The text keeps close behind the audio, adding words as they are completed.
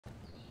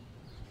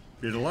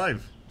We're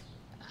alive.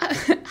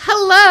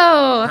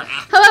 Hello.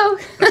 Hello.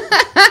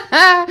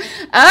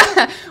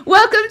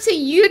 Welcome to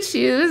You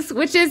Choose,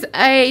 which is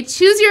a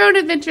choose your own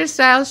adventure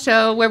style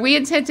show where we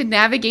intend to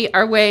navigate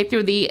our way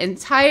through the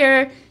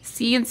entire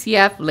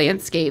CNCF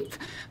landscape.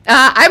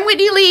 I'm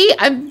Whitney Lee.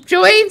 I'm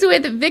joined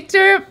with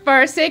Victor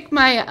Barsic,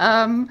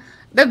 my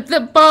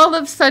the ball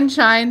of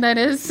sunshine that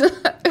is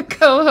a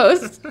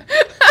co-host.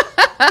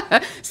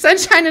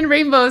 Sunshine and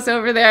rainbows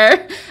over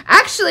there.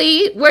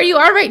 Actually, where you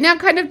are right now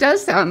kind of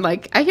does sound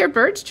like I hear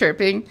birds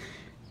chirping.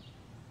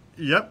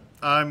 Yep,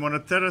 I'm on a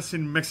terrace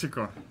in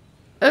Mexico.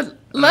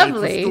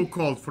 Lovely. It was too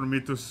cold for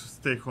me to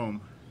stay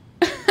home.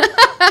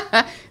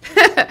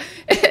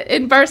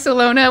 In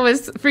Barcelona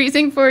was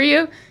freezing for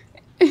you?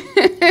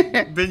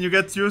 When you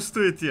get used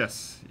to it,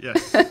 yes.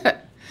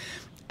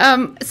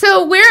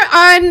 So we're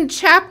on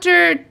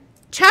chapter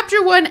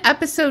 1,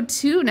 episode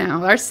 2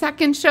 now, our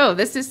second show.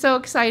 This is so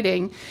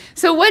exciting.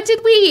 So what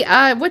did we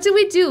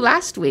do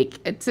last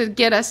week to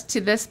get us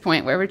to this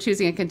point where we're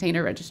choosing a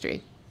container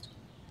registry?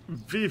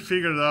 We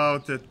figured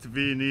out that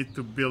we need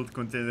to build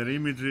container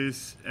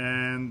images,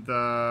 and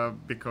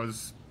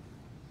because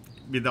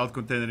without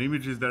container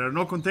images there are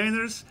no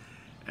containers,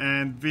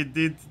 and we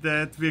did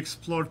that. We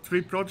explored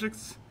 3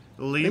 projects.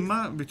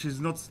 Lima, which is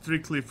not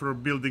strictly for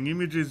building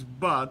images,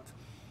 but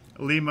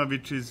Lima,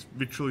 which is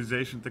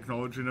visualization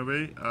technology in a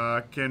way,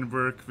 can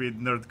work with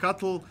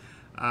NerdCuttle.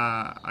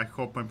 I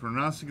hope I'm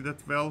pronouncing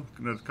that well.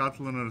 NerdCuttle,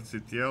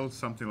 NerdCTL,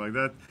 something like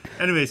that.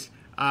 Anyways,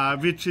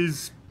 which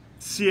is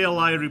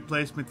CLI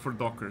replacement for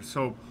Docker.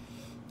 So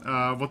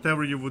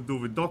whatever you would do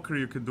with Docker,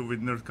 you can do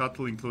with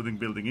NerdCuttle, including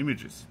building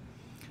images.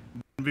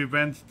 We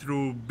went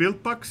through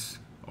build packs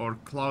or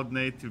cloud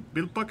native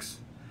build packs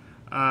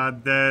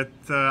that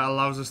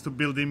allows us to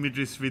build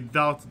images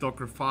without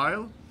Docker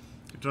file.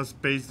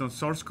 Just based on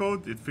source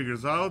code, it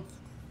figures out,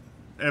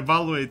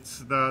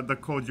 evaluates the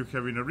code you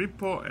have in a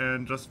repo,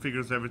 and just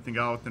figures everything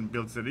out and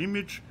builds an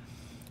image.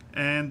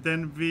 And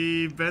then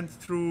we went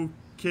through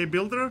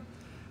KBuilder,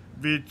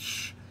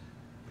 which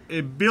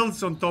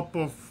builds on top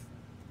of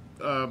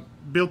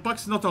build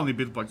packs, not only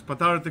build packs, but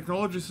other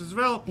technologies as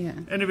well. Yeah.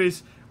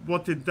 Anyways,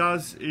 what it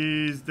does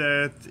is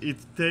that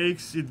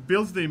it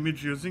builds the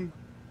image using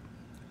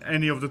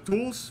any of the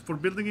tools for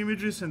building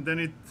images, and then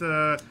it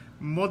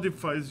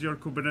modifies your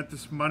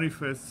Kubernetes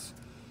manifests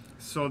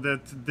so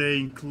that they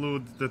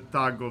include the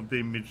tag of the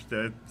image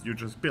that you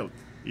just built.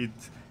 It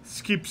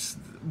skips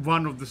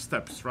one of the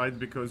steps, right?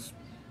 Because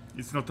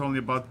it's not only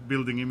about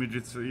building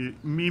images,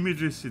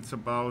 it's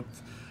about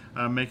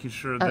making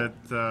sure that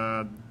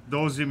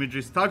those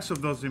images, tags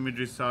of those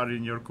images are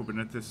in your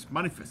Kubernetes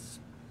manifests.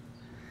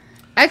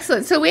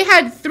 Excellent. So we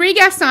had 3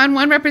 guests on,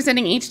 one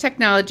representing each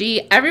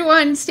technology.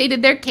 Everyone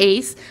stated their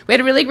case. We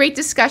had a really great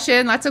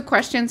discussion, lots of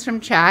questions from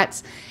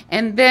chats.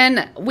 And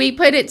then we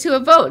put it to a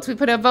vote. We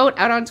put a vote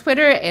out on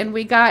Twitter, and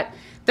we got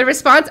the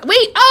response.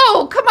 Wait,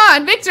 oh, come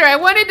on, Victor. I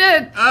wanted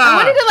to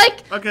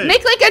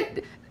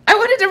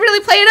really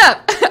play it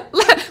up.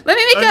 Let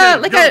me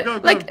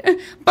make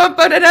bum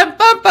ba da dum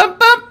bum bum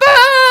bum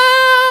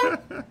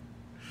bum.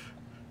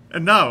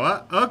 And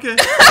now, okay.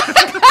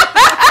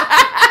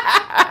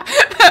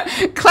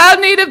 Cloud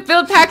native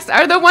build packs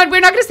are the one, we're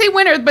not going to say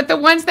winners, but the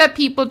ones that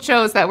people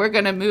chose that we're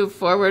going to move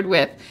forward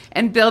with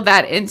and build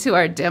that into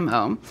our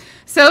demo.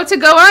 So to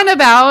go on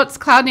about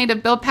cloud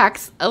native build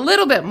packs a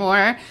little bit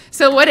more,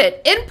 so what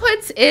it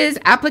inputs is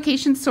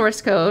application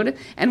source code,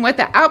 and what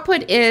the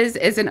output is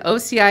an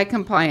OCI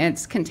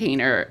compliance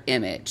container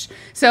image.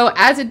 So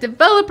as a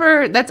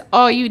developer, that's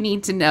all you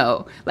need to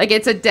know. Like,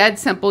 it's a dead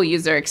simple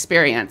user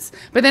experience.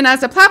 But then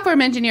as a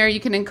platform engineer, you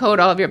can encode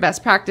all of your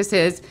best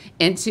practices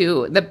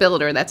into the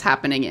builder that's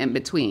happening in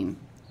between.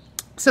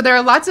 So there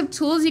are lots of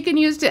tools you can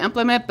use to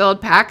implement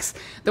build packs.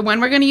 The one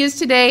we're going to use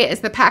today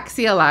is the Pack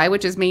CLI,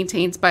 which is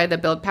maintained by the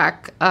build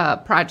pack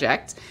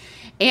project.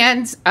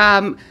 And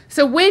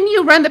so when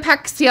you run the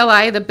Pack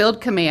CLI, the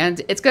build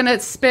command, it's going to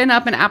spin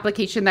up an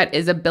application that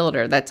is a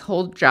builder. That's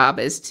whole job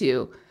is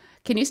to...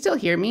 Can you still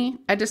hear me?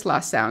 I just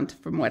lost sound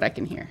from what I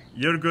can hear.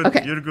 You're good.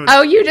 Okay. You're good.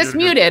 Oh, you just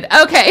muted. Good.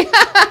 Okay.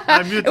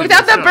 I muted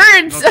without myself,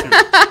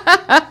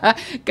 the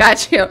birds.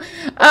 Got you.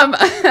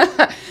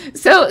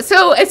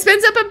 So it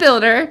spins up a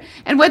builder,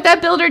 and what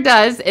that builder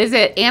does is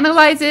it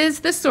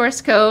analyzes the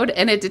source code,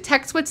 and it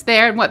detects what's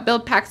there and what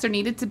build packs are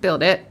needed to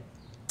build it.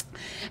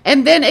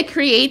 And then it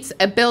creates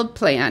a build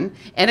plan,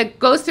 and it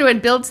goes through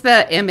and builds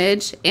the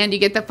image, and you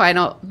get the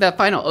final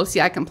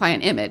OCI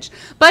compliant image.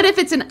 But if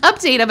it's an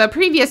update of a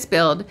previous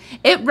build,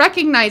 it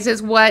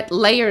recognizes what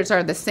layers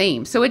are the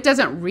same, so it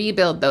doesn't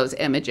rebuild those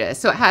images.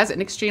 So it has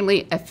an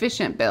extremely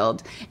efficient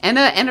build and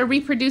a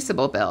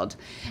reproducible build.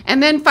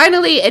 And then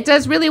finally, it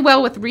does really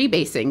well with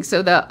rebasing.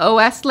 So the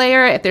OS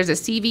layer, if there's a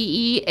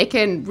CVE, it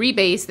can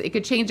rebase. It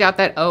could change out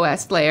that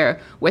OS layer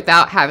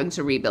without having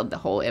to rebuild the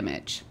whole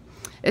image.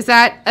 Is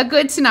that a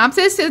good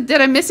synopsis? Did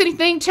I miss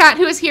anything? Chat,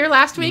 who was here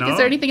last week? No. Is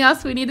there anything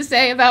else we need to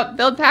say about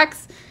build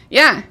packs?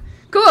 Yeah,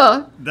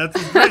 cool. That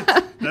was great.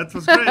 That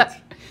was great.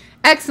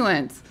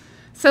 Excellent.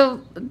 So,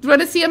 do you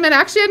want to see them in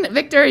action?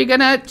 Victor, are you going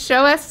to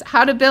show us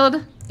how to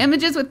build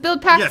images with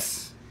build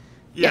packs?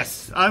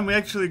 Yes. I'm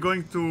actually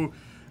going to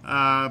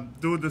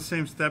do the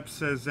same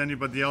steps as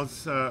anybody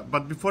else.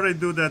 But before I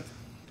do that,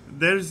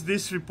 there's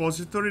this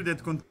repository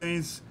that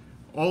contains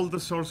all the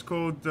source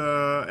code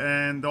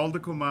and all the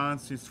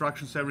commands,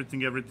 instructions,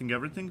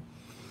 everything.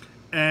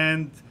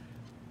 And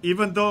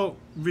even though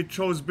we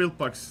chose build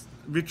packs,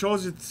 we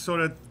chose it so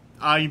that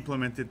I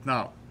implement it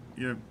now,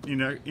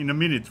 in a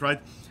minute, right?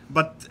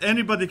 But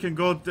anybody can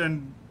go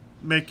and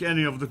make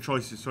any of the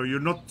choices. So you're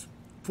not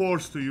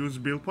forced to use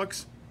build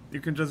packs. You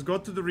can just go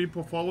to the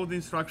repo, follow the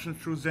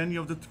instructions, choose any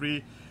of the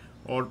 3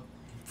 or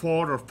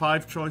 4 or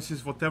 5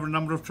 choices, whatever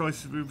number of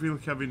choices we will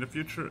have in the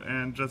future,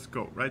 and just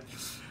go, right?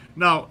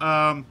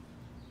 Now,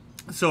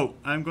 so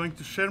I'm going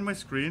to share my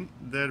screen.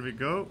 There we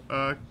go.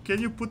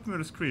 Can you put me on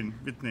the screen,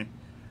 Whitney?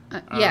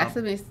 Yes,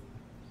 let me.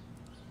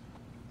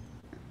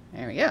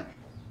 There we go.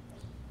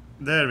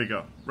 There we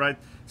go, right?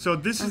 So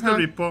this is the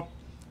repo.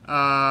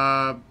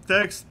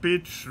 Text,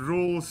 pitch,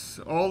 rules,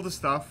 all the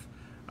stuff.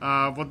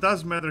 What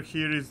does matter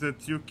here is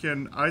that you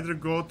can either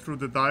go through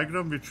the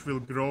diagram, which will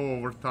grow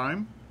over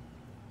time,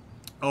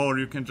 or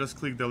you can just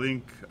click the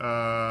link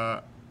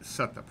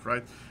setup,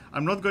 right?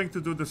 I'm not going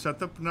to do the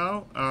setup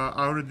now.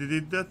 I already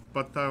did that,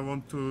 but I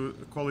want to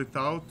call it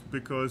out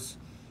because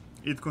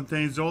it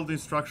contains all the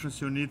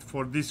instructions you need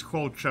for this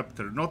whole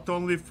chapter, not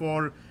only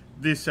for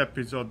this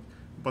episode,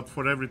 but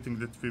for everything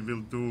that we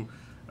will do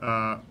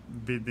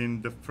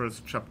within the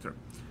first chapter.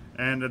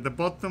 And at the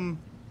bottom,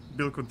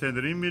 build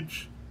container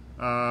image.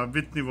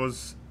 Whitney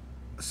was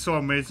so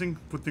amazing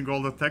putting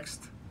all the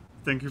text.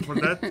 Thank you for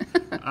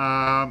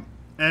that.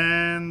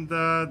 And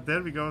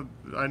there we go.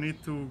 I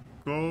need to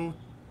go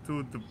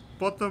to the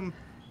bottom.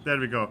 There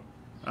we go.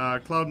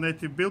 Cloud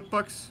native build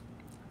packs,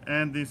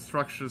 and the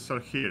instructions are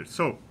here.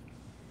 So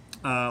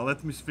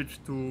let me switch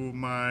to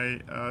my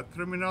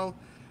terminal.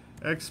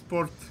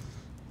 Export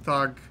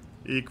tag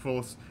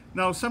equals.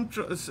 Now some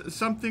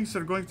things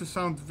are going to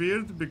sound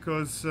weird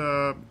because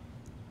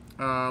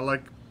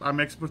like I'm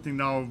exporting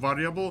now a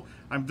variable.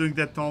 I'm doing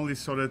that only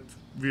so that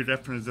we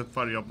reference that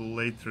variable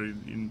later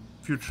in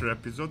future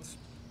episodes.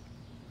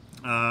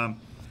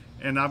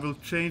 And I will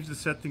change the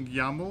setting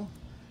YAML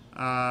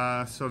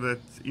so that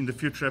in the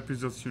future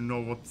episodes you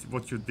know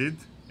what you did.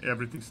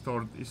 Everything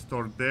is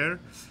stored there.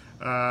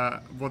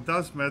 What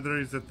does matter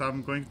is that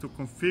I'm going to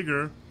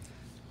configure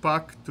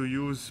pack to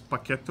use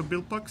Paketo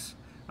build packs.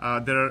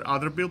 There are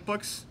other build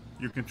packs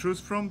you can choose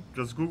from.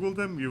 Just Google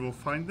them, you will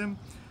find them.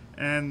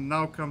 And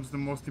now comes the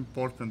most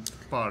important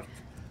part.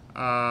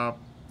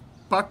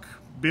 Pack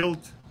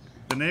build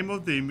the name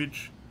of the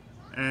image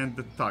and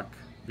the tag,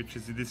 which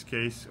is in this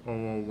case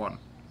 001.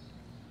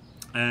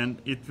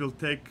 And it will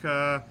take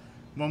a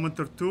moment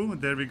or two.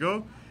 There we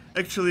go.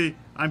 Actually,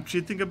 I'm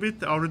cheating a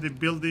bit. I already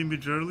built the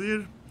image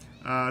earlier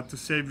to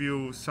save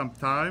you some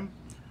time.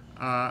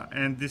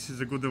 And this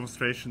is a good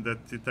demonstration that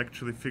it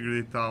actually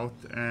figured it out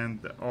and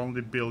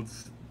only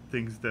builds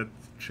things that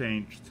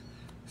changed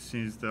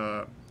since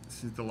the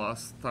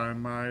last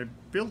time I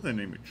built an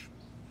image.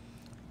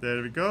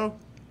 There we go.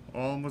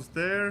 Almost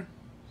there.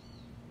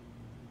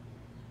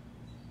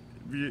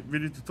 We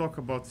need to talk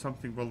about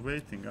something while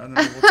waiting. I don't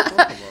know what to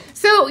talk about.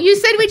 So you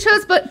said we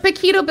chose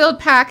Paketo build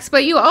packs,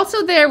 but you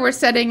also there were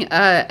setting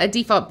a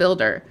default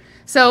builder.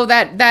 So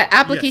that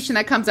application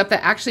that comes up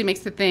that actually makes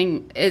the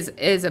thing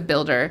is a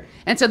builder.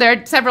 And so there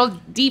are several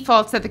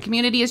defaults that the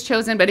community has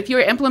chosen. But if you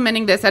were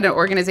implementing this at an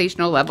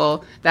organizational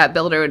level, that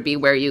builder would be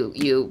where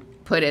you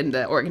put in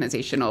the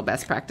organizational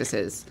best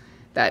practices,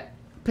 that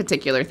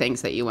particular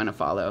things that you want to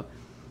follow.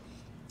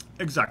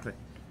 Exactly.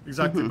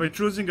 By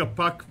choosing a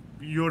pack,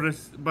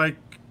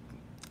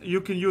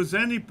 you can use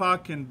any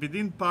pack, and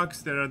within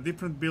packs there are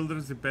different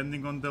builders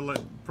depending on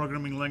the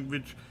programming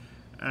language.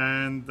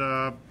 And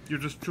you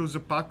just choose a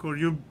pack, or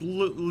you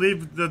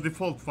leave the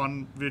default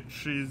one,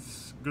 which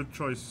is good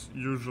choice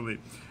usually.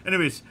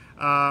 Anyways,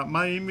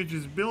 my image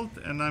is built,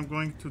 and I'm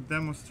going to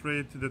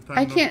demonstrate that I'm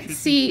I not can't cheating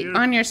see here.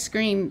 on your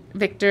screen,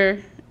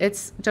 Victor. Do you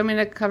want me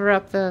to cover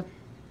up the...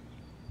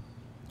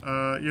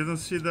 You don't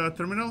see the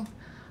terminal?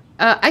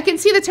 I can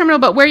see the terminal,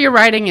 but where you're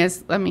writing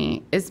is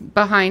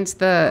behind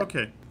the...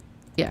 Okay.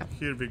 Yeah.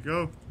 Here we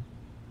go.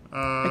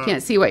 I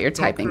can't see what you're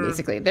typing, Docker.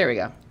 basically. There we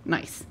go.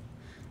 Nice.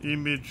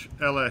 Image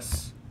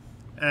ls,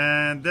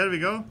 and there we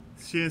go.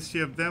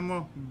 CNCF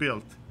demo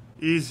built,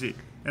 easy,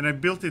 and I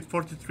built it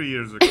 43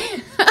 years ago.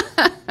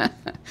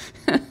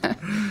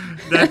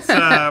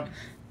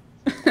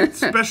 That's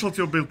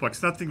specialty of build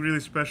packs. Nothing really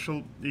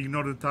special.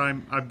 Ignore the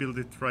time. I built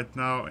it right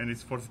now, and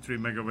it's 43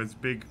 megabytes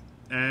big.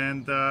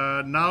 And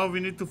now we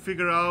need to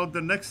figure out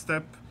the next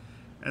step,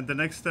 and the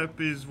next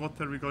step is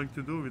what are we going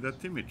to do with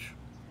that image?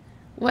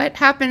 What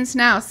happens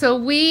now? So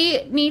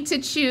we need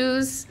to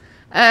choose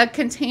a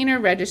container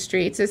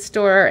registry to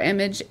store our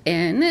image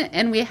in,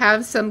 and we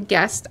have some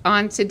guests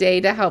on today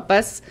to help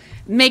us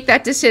make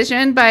that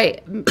decision by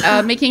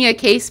making a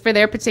case for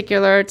their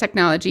particular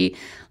technology.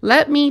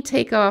 Let me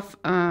take off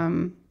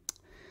the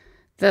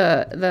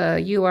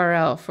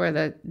URL for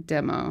the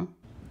demo.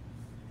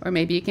 Or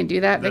maybe you can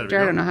do that, There Victor.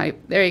 we I don't go. know how.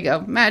 There you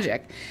go.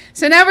 Magic.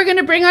 So now we're going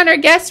to bring on our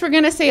guests. We're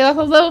going to say a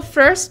hello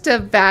first to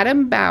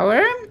Vadim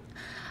Bauer.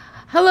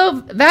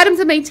 Hello, Vadim's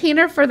a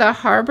maintainer for the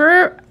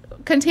Harbor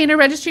Container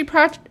Registry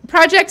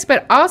project,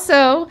 but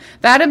also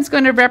Vadim's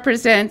going to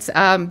represent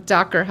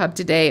Docker Hub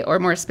today, or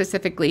more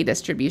specifically,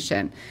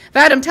 distribution.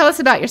 Vadim, tell us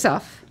about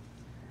yourself.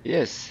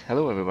 Yes,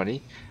 hello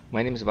everybody.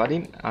 My name is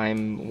Vadim.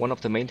 I'm one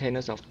of the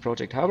maintainers of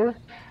Project Harbor,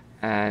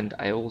 and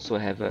I also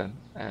have a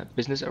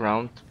business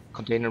around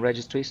container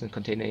registries and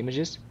container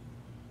images.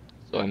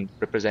 So I'm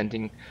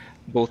representing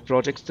both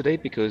projects today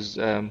because,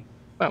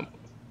 well,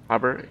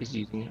 Harbor is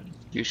using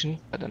distribution,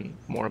 but then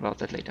more about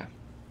that later.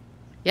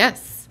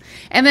 Yes.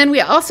 And then we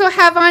also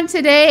have on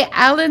today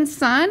Alan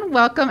Sun.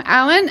 Welcome,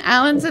 Alan.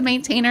 Alan's a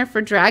maintainer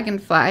for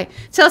Dragonfly.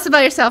 Tell us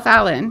about yourself,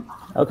 Alan.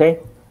 Okay.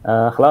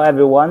 Hello,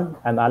 everyone.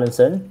 I'm Alan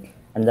Sun,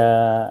 and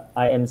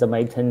I am the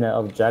maintainer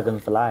of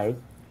Dragonfly.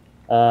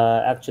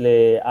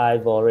 Actually,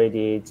 I've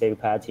already taken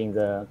part in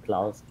the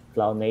cloud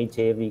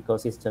native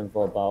ecosystem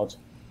for about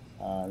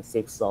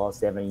 6 or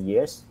 7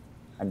 years,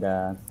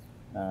 and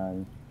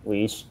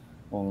wish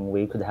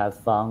we could have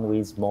fun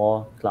with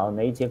more cloud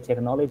native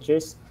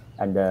technologies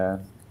and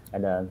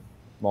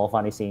more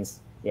funny things.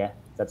 Yeah,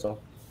 that's all.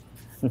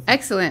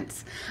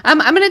 Excellent. I'm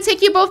going to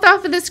take you both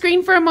off of the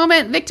screen for a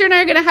moment. Victor and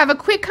I are going to have a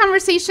quick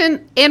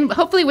conversation, and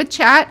hopefully with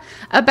chat,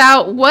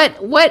 about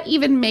what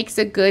even makes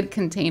a good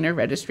container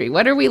registry.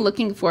 What are we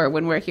looking for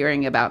when we're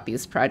hearing about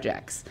these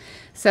projects?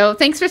 So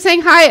thanks for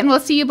saying hi, and we'll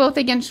see you both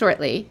again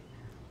shortly.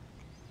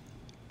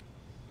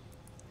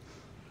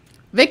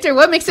 Victor,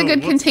 what makes a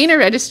good container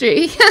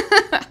registry?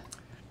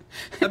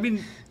 I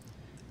mean,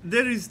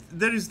 there is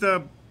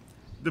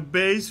the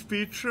base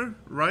feature,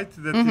 right?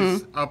 That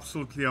is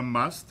absolutely a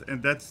must,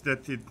 and that's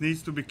that it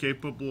needs to be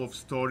capable of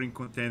storing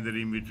container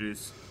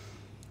images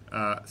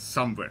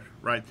somewhere,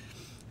 right?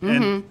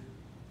 And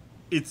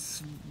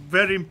it's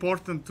very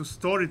important to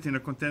store it in a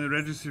container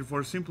registry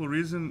for a simple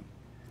reason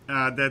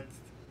that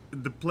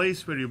the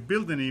place where you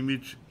build an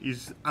image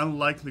is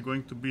unlikely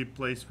going to be a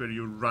place where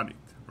you run it,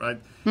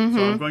 right? So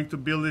I'm going to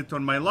build it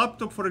on my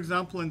laptop, for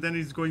example, and then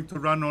it's going to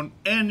run on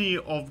any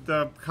of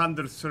the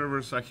 100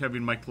 servers I have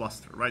in my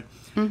cluster, right?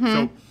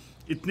 So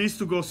it needs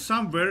to go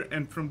somewhere,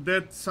 and from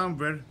that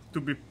somewhere to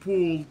be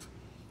pulled,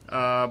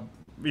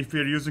 if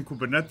you're using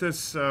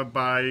Kubernetes,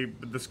 by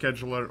the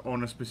scheduler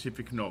on a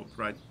specific node,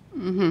 right?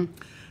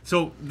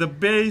 So the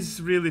base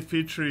really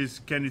feature is,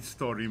 can it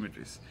store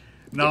images?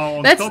 Now,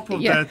 on top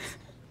of that,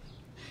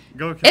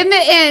 go ahead. In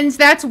the end,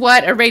 that's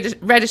what a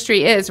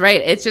registry is,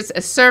 right? It's just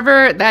a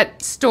server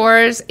that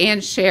stores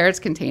and shares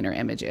container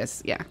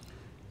images. Yeah.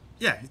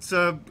 Yeah, it's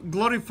a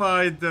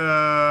glorified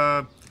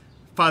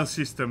file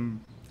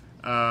system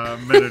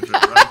manager,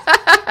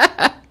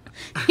 right?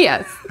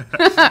 Yes.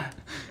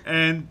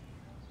 and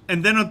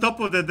then on top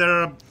of that, there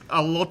are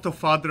a lot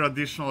of other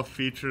additional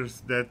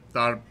features that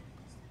are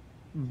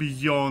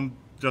beyond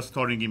just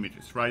storing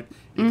images, right?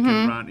 It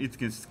can run, it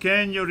can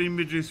scan your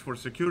images for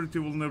security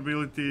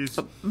vulnerabilities.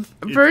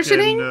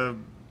 Versioning?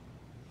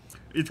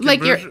 It can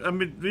Like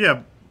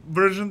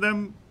version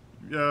them.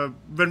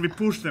 When we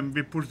push them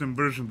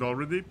versioned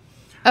already.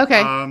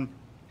 Okay.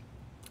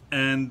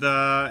 And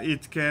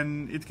it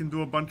can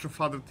do a bunch of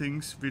other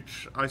things,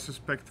 which I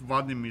suspect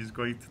Vadim is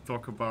going to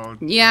talk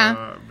about.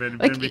 Yeah. When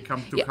we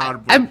come to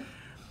Harbor.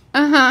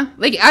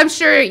 Like, I'm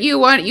sure you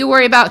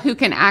worry about who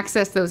can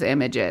access those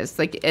images.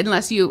 Like,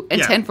 unless you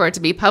intend for it to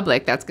be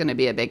public, that's going to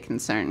be a big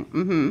concern.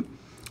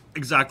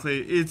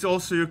 Exactly. It's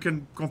also, you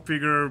can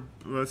configure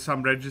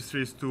some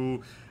registries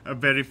to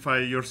verify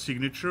your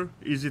signature.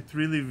 Is it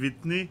really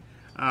Whitney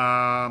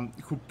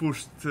who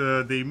pushed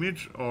the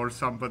image, or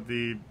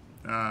somebody,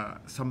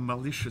 some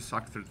malicious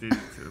actor did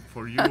it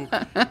for you?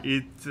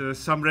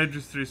 Some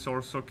registries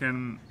also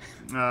can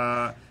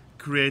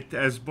create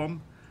SBOM.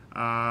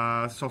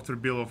 Software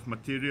bill of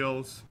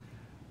materials,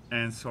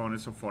 and so on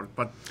and so forth.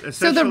 But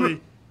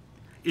essentially,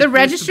 the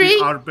registry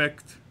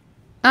RBAC'd.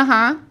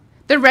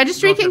 The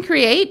registry can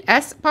create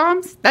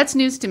SBOMs. That's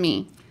news to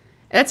me.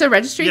 That's a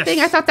registry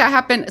thing. I thought that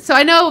happened. So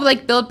I know,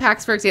 like, build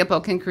packs, for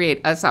example, can create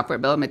a software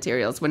bill of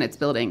materials when it's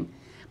building,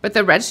 but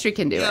the registry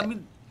can do it. I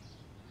mean,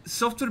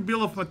 software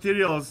bill of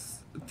materials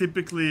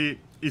typically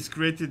is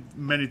created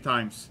many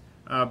times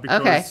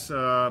because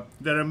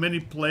there are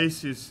many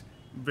places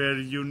where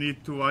you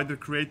need to either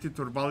create it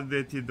or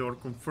validate it or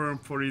confirm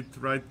for it,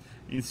 right?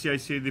 In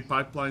CI/CD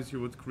pipelines,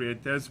 you would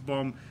create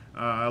SBOM,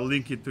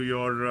 link it to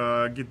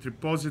your Git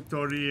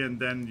repository, and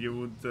then you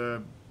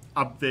would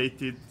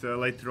update it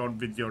later on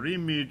with your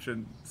image,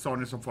 and so on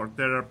and so forth.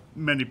 There are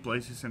many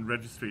places, and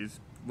registry is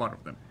one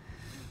of them.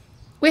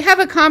 We have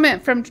a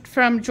comment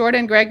from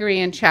Jordan Gregory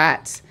in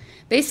chat.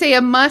 They say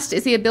a must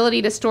is the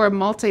ability to store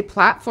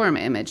multi-platform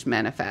image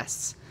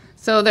manifests.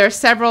 So there are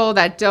several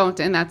that don't,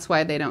 and that's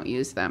why they don't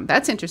use them.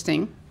 That's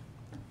interesting.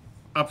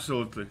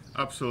 Absolutely,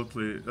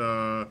 absolutely.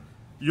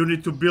 You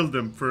need to build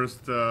them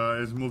first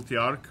as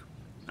multi-arc,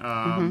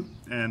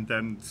 and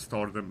then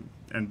store them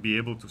and be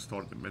able to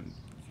store them. And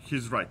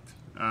he's right.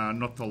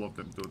 Not all of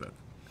them do that.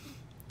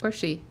 Or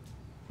she.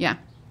 Yeah.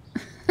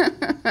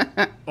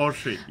 Or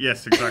she.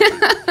 Yes, exactly.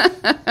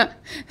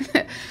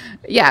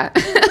 Yeah,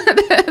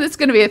 that's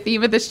going to be a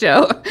theme of the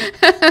show.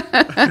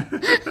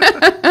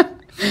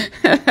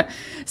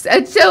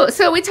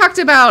 So we talked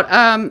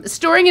about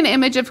storing an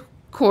image, of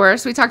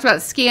course. We talked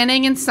about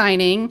scanning and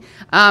signing,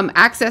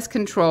 access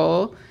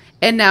control,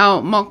 and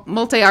now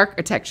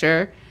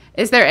multi-architecture.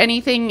 Is there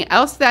anything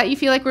else that you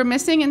feel like we're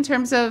missing in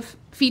terms of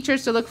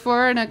features to look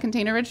for in a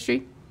container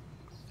registry?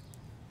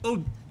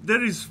 Oh,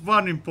 there is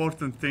one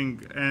important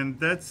thing, and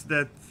that's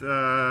that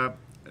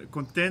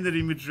container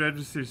image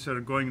registries are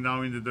going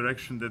now in the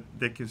direction that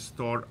they can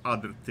store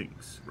other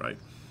things, right?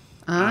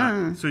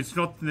 So it's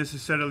not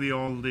necessarily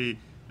only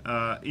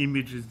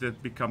images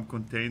that become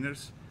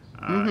containers.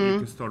 You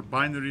can store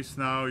binaries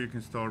now. You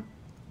can store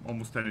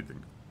almost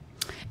anything.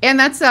 And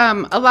that's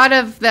a lot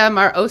of them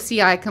are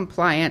OCI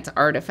compliant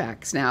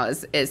artifacts now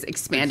is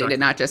expanded to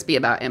not just be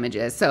about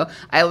images. So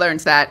I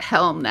learned that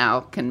Helm now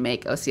can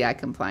make OCI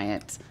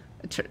compliant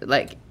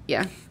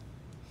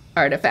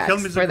artifacts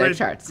Helm is for a their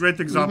charts. great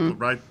example,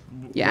 right?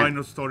 Yeah. Why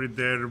not store it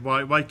there?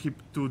 Why keep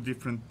two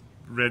different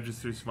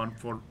registries, one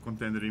for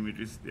container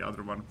images, the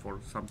other one for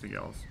something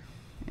else?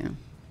 Yeah.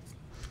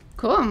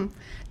 Cool.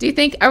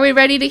 Are we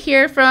ready to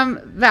hear from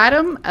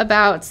Vadim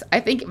about, I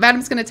think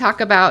Vadim's going to talk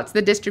about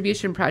the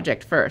distribution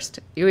project first.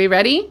 Are we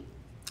ready?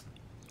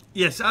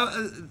 Yes,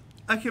 I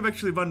have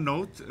actually one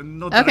note,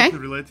 not directly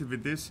related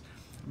with this,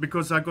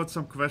 because I got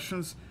some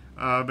questions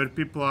where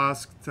people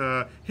asked,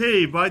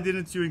 hey, why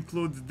didn't you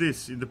include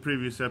this in the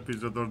previous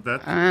episode or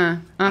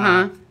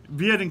that?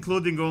 We are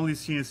including only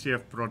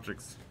CNCF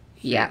projects.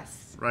 Yes.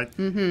 Right?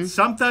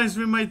 Sometimes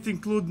we might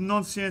include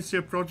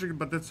non-CNCF projects,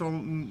 but that's all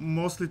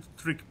mostly to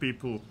trick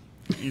people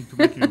into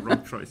making a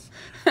wrong choice.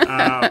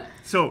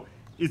 So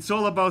it's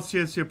all about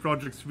CNCF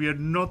projects. We are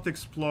not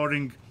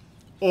exploring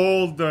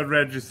all the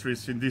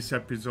registries in this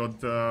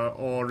episode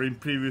or in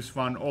previous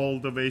one, all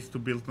the ways to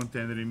build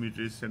container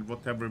images and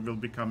whatever will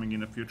be coming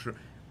in the future,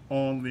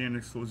 only and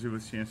exclusively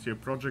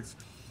CNCF projects,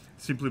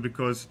 simply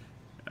because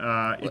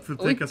it will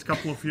take us a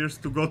couple of years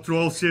to go through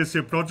all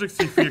CNCF projects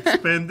if we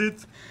expand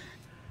it.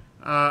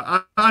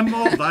 I'm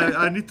old.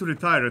 I need to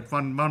retire at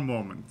one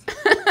moment.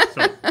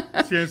 So,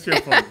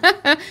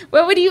 CNCF.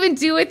 What would you even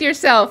do with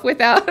yourself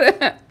without?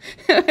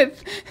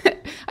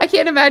 I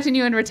can't imagine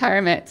you in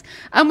retirement.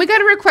 We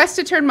got a request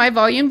to turn my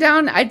volume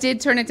down. I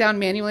did turn it down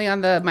manually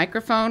on the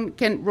microphone.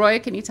 Roy,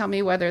 can you tell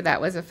me whether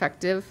that was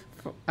effective?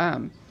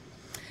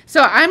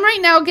 So I'm right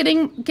now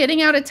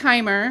getting out a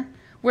timer.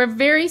 We're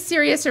very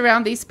serious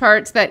around these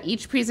parts that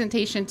each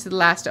presentation to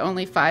last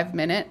only 5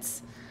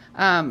 minutes.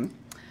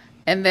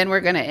 And then we're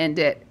going to end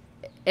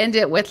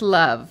it with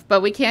love.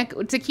 But we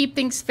can't, to keep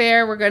things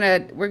fair, we're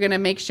going to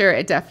make sure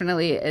it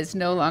definitely is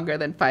no longer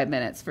than 5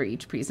 minutes for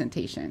each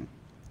presentation.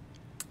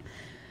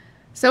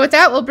 So with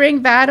that, we'll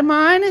bring Vadim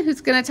on, who's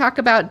going to talk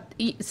about,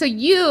 so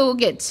you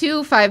get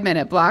 2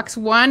 5-minute blocks,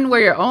 one where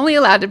you're only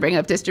allowed to bring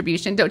up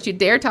distribution. Don't you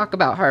dare talk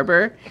about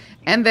Harbor.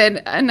 And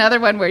then another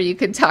one where you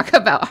can talk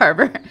about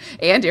Harbor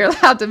and you're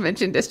allowed to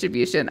mention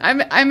distribution.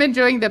 I'm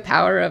enjoying the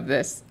power of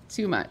this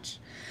too much.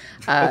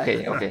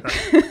 Okay.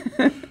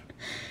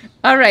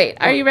 All right.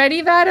 Are you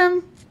ready,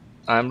 Vadim?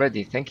 I'm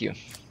ready. Thank you.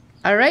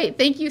 All right.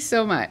 Thank you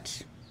so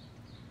much.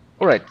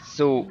 All right.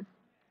 So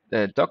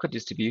Docker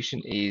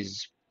distribution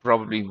is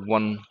probably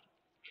one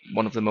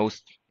of the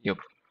most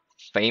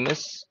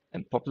famous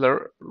and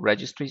popular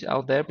registries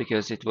out there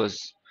because it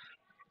was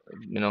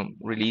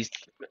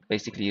released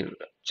basically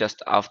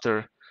just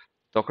after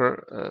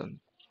Docker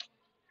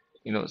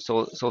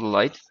saw the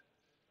light,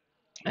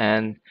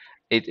 and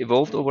it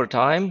evolved over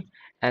time.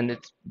 And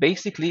it's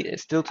basically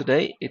still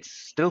today, it's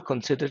still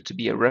considered to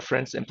be a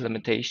reference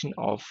implementation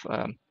of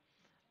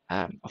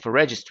a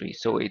registry.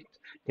 So it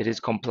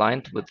is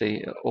compliant with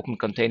the Open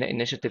Container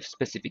Initiative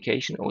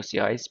specification,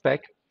 OCI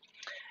spec.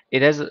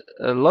 It has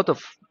a lot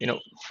of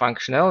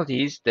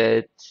functionalities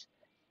that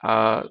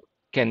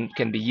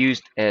can be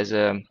used as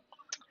a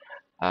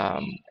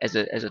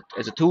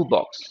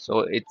toolbox.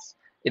 So it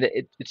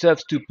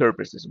serves two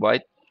purposes,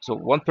 right? So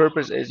one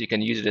purpose is you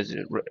can use it as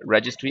a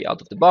registry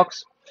out of the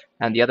box,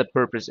 and the other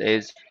purpose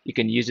is you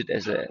can use it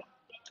as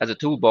a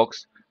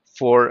toolbox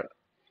for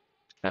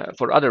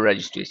other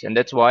registries. And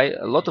that's why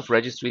a lot of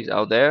registries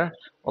out there,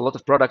 a lot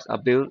of products are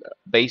built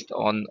based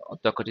on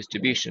Docker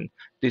distribution.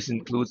 This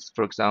includes,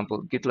 for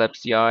example, GitLab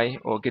CI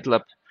or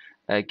GitLab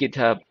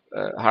GitHub.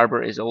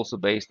 Harbor is also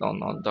based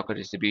on Docker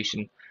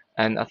distribution,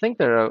 and I think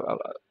there are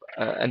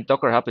and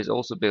Docker Hub is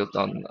also built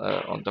on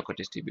Docker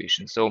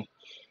distribution. So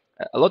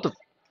a lot of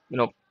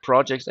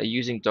projects are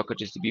using Docker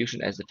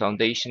distribution as the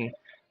foundation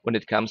when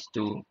it comes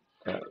to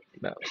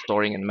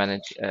storing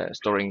and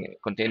storing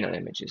container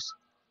images.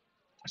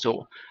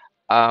 So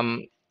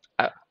I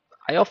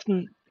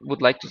often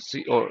would like to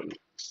see or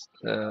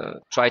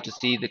try to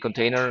see the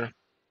container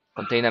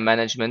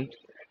management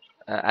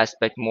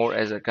aspect more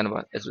as a kind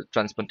of as a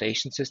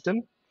transportation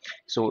system.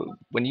 So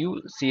when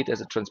you see it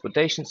as a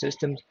transportation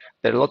system,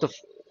 there are a lot of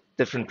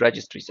different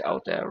registries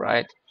out there,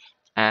 right?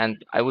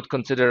 And I would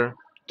consider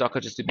Docker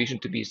distribution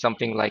to be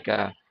something like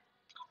a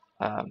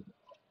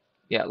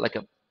yeah, like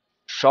a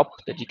shop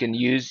that you can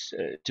use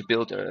to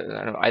build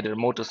I don't know, either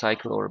a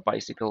motorcycle or a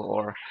bicycle,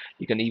 or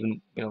you can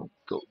even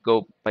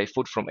go by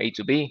foot from A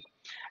to B.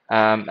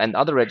 And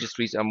other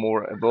registries are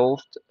more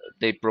evolved.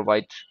 They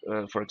provide,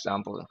 for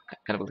example,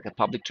 kind of like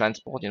a public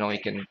transport.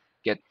 You can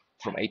get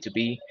from A to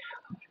B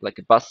like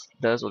a bus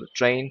does, or the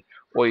train,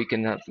 or you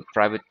can have a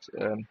private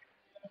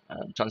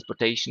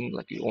transportation,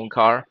 like your own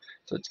car,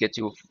 so it gets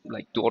you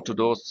like door to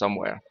door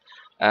somewhere.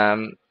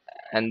 Um,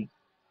 and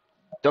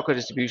Docker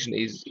distribution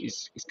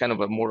is kind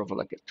of a more of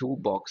like a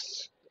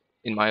toolbox,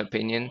 in my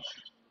opinion,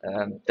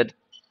 that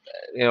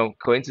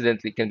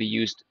coincidentally can be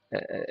used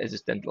as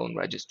a standalone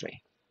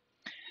registry.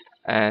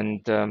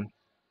 And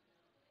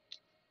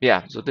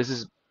yeah, so this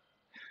is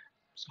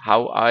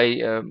how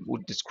I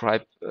would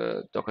describe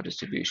Docker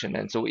distribution.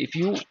 And so if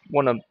you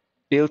want to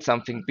build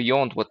something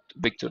beyond what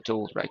Victor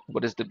told, right?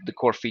 What is the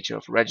core feature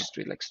of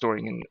registry, like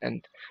storing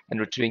and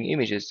retrieving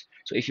images?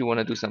 So if you want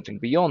to do something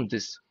beyond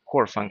this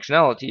core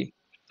functionality,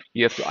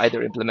 you have to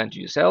either implement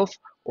it yourself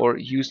or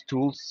use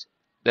tools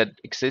that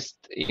exist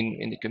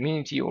in the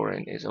community or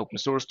as open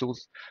source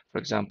tools. For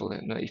example,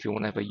 if you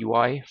want to have a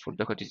UI for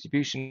Docker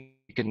distribution,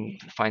 you can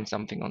find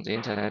something on the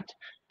internet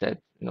that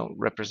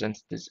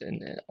represents this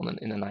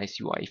in a nice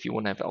UI. If you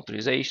want to have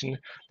authorization,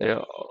 there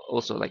are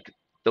also like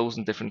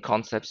dozen different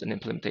concepts and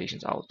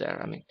implementations out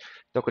there. I mean,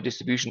 Docker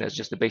distribution is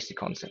just a basic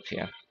concept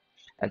here.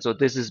 And so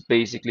this is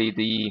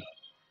basically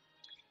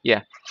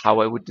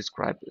how I would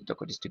describe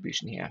Docker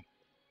distribution here.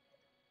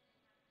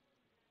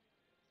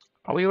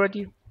 Are we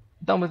already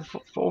done with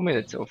 4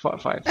 minutes or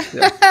five?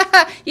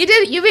 Yeah.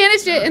 You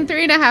managed it in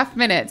 3.5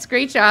 minutes.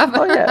 Great job.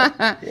 Oh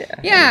yeah.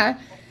 Yeah.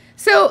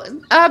 So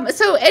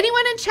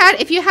anyone in chat,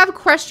 if you have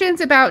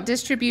questions about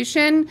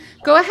distribution,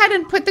 go ahead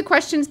and put the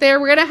questions there.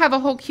 We're going to have a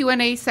whole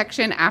Q&A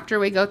section after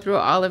we go through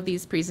all of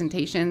these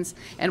presentations,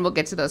 and we'll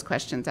get to those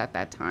questions at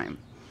that time.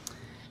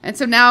 And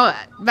so now,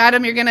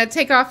 Vadim, you're going to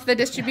take off the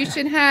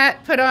distribution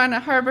hat, put on a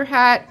Harbor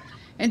hat,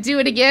 and do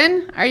it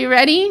again. Are you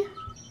ready?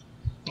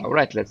 All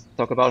right, let's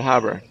talk about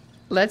Harbor.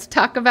 Let's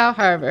talk about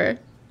Harbor.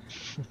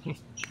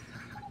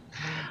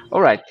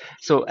 All right,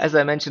 so as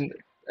I mentioned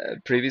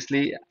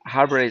previously,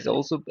 Harbor is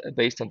also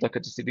based on Docker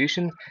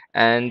distribution,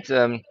 and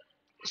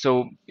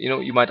so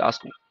you might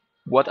ask,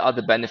 what are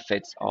the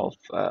benefits of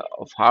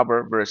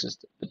Harbor versus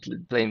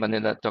the plain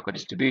vanilla Docker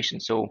distribution?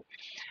 So,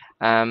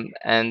 and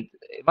in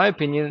my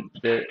opinion,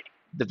 the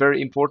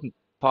very important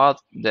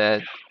part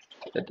that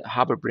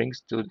Harbor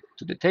brings to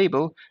the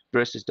table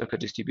versus Docker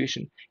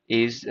distribution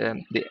is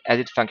the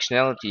added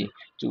functionality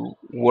to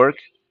work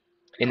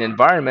in an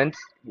environment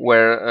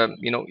where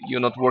you're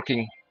not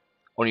working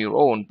on your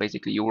own.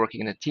 Basically, you're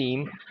working in a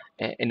team,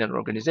 in an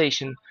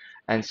organization,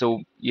 and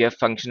so you have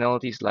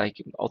functionalities like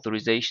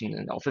authorization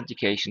and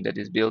authentication that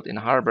is built in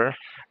Harbor,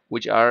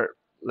 which are,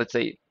 let's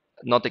say,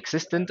 not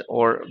existent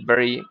or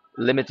very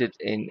limited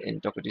in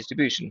Docker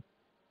distribution.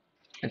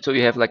 And so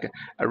you have like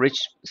a rich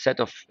set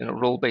of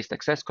role-based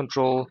access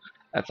control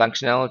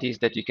functionalities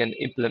that you can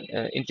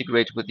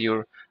integrate with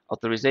your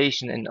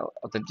authorization and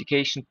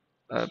authentication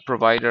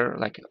provider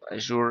like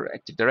Azure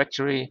Active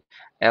Directory,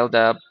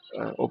 LDAP,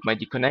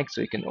 OpenID Connect.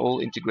 So you can all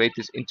integrate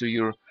this into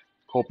your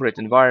corporate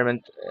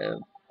environment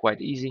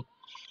quite easy.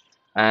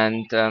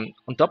 And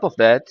on top of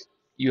that,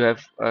 you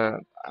have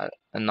a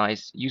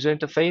nice user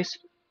interface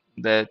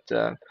that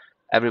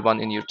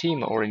everyone in your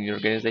team or in your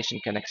organization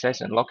can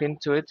access and log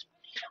into it.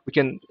 We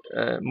can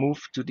move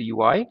to the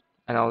UI,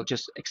 and I'll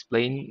just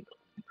explain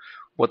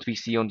what we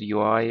see on the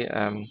UI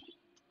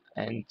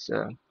and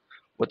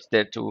what's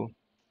there to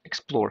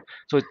explore.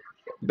 So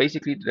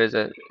basically, there's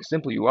a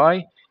simple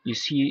UI. You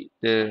see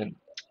the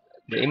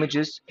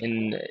images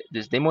in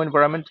this demo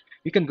environment.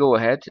 You can go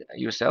ahead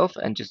yourself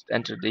and just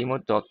enter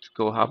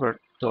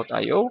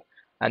demo.goharbor.io,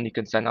 and you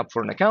can sign up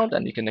for an account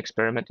and you can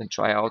experiment and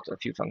try out a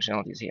few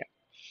functionalities here.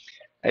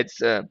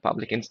 It's a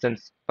public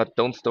instance, but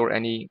don't store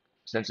any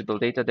sensible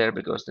data there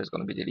because there's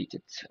going to be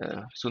deleted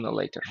sooner or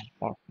later,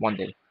 or one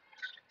day.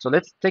 So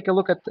let's take a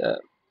look at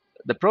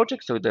the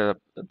project. So the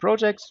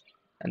projects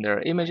and their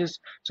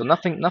images. So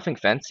nothing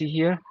fancy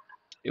here.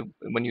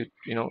 When you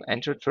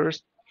enter it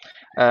first.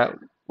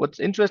 What's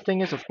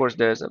interesting is, of course,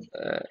 there's an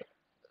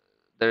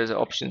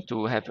option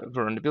to have a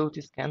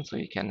vulnerability scan, so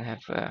you can have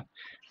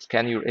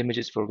scan your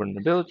images for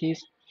vulnerabilities.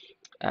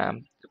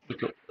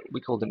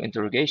 We call them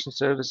interrogation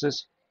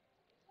services,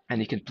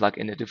 and you can plug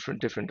in the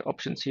different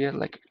options here.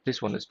 Like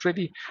this one is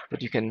tricky,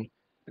 but you can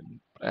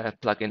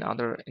plug in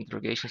other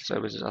interrogation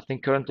services. I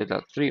think currently there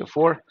are 3 or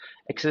 4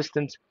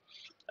 existent,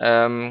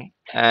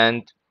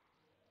 and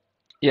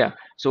yeah,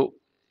 so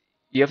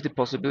you have the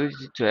possibility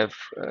to have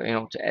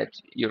to add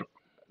your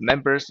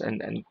members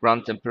and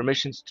grant them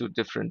permissions to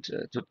different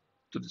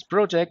to this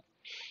project.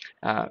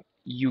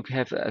 You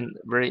have a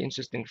very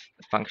interesting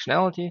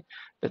functionality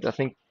that I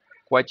think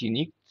quite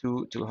unique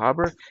to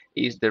Harbor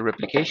is the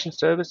replication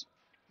service,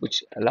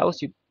 which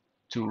allows you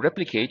to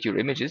replicate your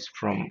images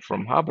from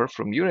Harbor,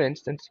 from your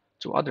instance,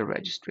 to other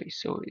registries.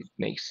 So it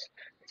makes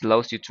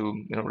allows you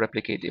to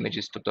replicate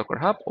images to Docker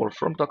Hub or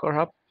from Docker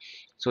Hub,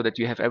 so that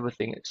you have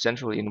everything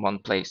centrally in one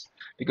place.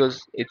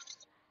 Because it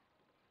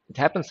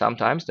happens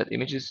sometimes that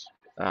images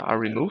are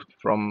removed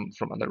from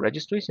other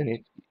registries,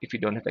 and if you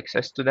don't have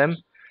access to them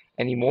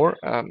anymore,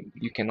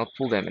 you cannot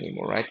pull them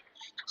anymore, right?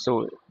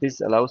 So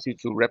this allows you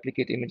to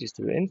replicate images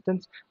to your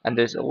instance, and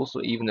there's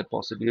also even a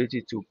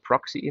possibility to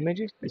proxy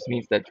images. This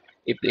means that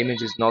if the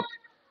image is not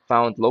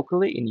found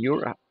locally in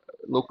your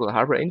local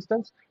Harbor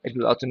instance, it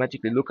will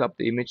automatically look up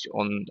the image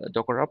on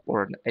Docker Hub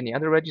or any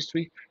other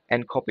registry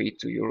and copy it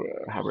to your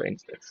Harbor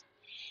instance.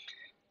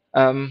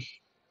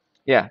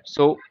 Yeah,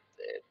 so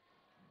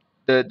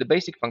the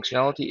basic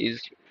functionality is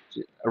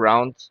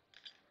around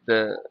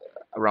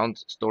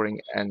storing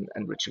and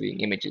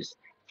retrieving images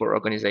for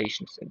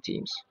organizations and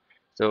teams.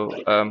 So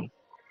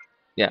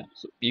yeah,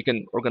 so you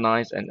can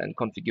organize and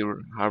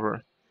configure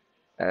Harbor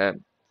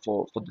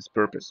for this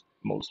purpose,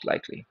 most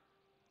likely.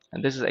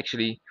 And this is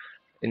actually,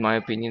 in my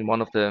opinion,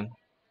 one of the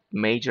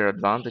major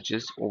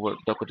advantages over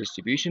Docker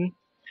distribution,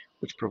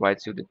 which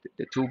provides you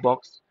the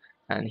toolbox.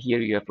 And here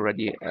you have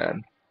already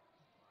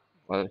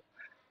well,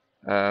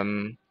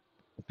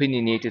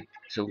 opinionated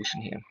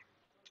solution here.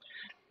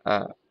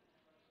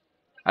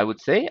 I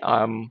would say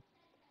I'm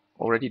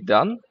already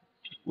done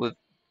with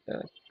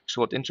a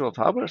short intro of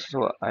Harbor,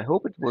 so I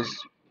hope it was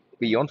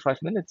beyond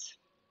 5 minutes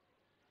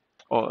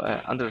or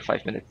under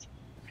 5 minutes.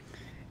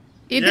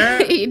 You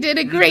did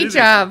a great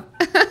job.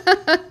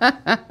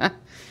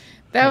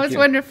 That was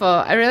wonderful.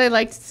 I really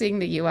liked seeing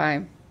the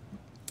UI.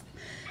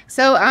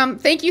 So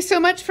thank you so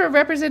much for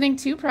representing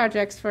 2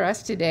 projects for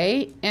us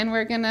today. And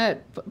we're going to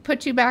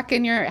put you back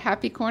in your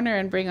happy corner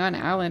and bring on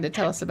Alan to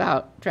tell us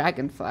about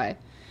Dragonfly.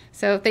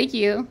 So thank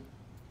you.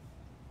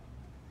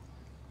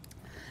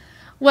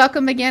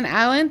 Welcome again,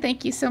 Alan.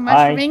 Thank you so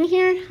much for being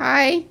here.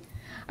 Hi.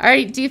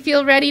 Do you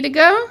feel ready to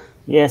go?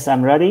 Yes,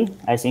 I'm ready.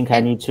 I think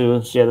I need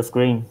to share the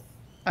screen.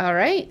 All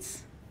right.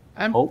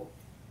 Someone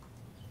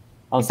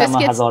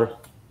has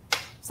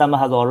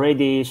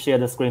already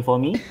shared the screen for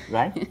me,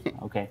 right?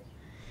 Okay.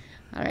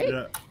 All right.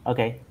 Yeah.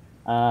 Okay.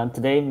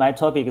 Today, my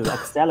topic is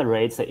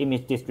accelerate the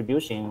image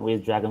distribution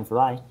with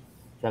Dragonfly.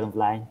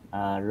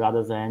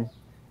 Rather than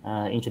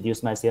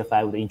introduce myself,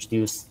 I would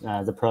introduce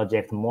the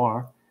project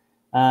more.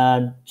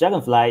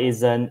 Dragonfly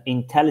is an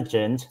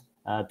intelligent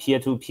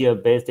peer-to-peer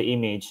based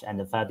image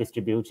and file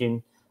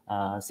distribution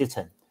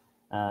system.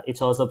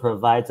 It also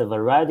provides a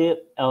variety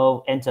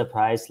of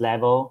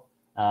enterprise-level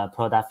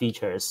product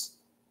features.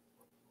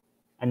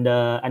 And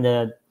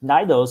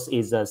Nidos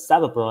is a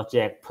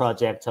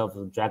sub-project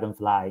of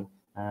Dragonfly.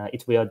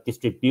 It will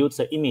distribute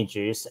the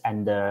images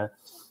and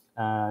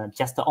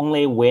just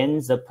only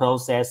when the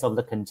process of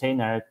the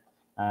container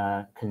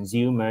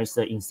consumes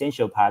the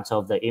essential parts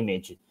of the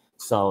image.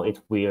 So it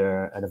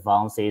will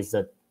advance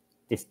the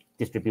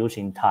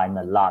distribution time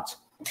a lot.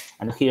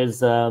 And here's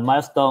the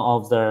milestone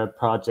of the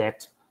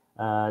project.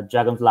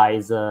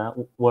 Dragonfly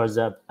was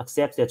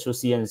accepted to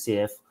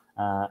CNCF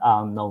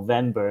on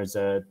November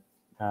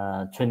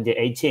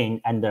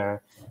 2018, and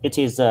it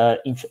is an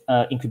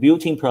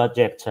incubating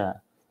project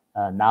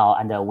now,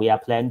 and we are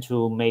planning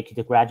to make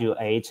it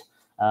graduate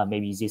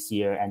maybe this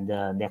year and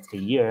next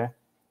year.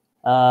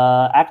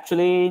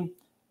 Actually,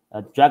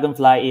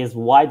 Dragonfly is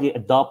widely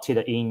adopted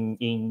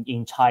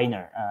in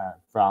China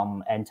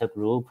from Enter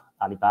Group,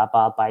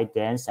 Alibaba,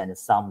 ByteDance, and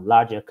some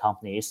larger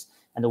companies.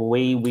 And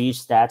we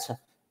wish that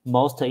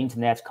most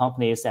internet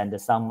companies and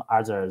some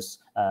others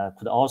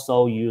could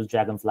also use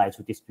Dragonfly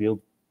to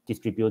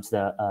distribute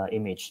the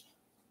image.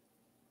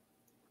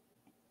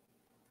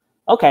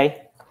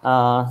 Okay,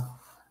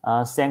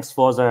 thanks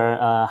for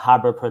the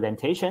Harbor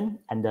presentation.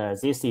 And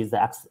this is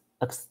the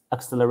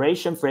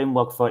acceleration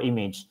framework for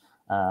image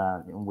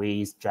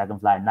with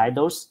Dragonfly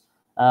Nidos.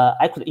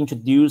 I could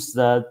introduce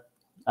the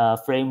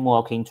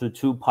framework into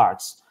 2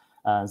 parts.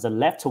 The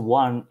left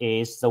one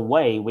is the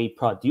way we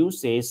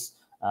produce this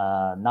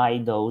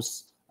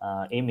Nidos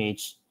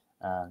image.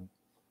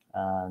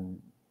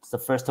 The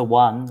first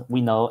one,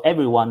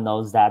 everyone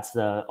knows that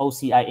the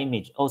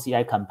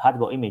OCI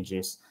compatible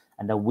images.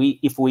 And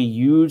if we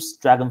use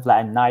Dragonfly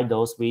and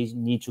Nidos, we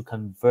need to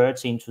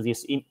convert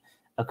these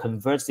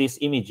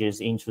images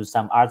into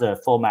some other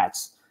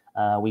formats.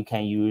 We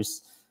can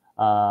use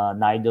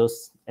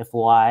Nidos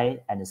FY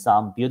and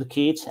some build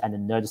kit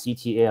and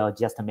nerdctl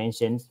just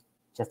mentioned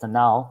just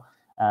now,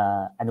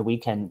 and we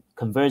can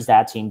convert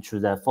that into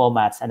the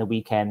formats, and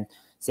we can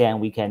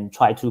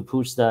try to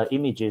push the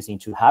images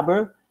into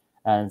Harbor,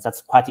 and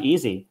that's quite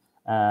easy.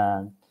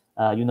 You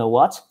know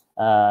what?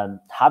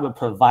 Harbor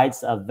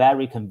provides a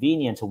very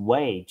convenient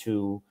way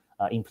to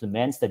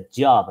implement the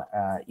job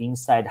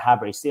inside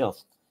Harbor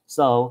itself.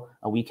 So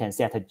we can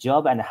set a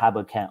job, and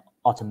Harbor can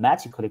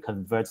automatically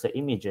convert the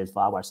images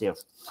for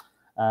ourselves.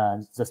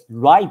 The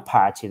right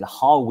part is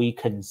how we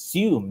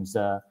consume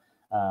the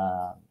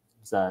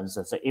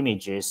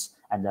images,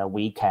 and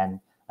we can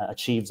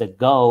achieve the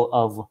goal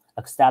of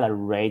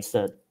accelerate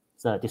the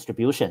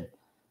distribution.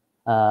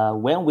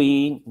 When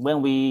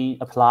we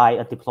apply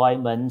a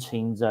deployment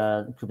in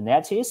the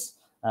Kubernetes,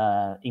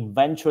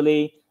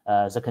 eventually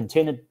the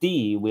container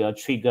D will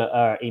trigger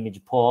an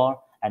image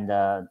pull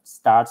and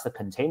start the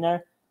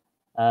container.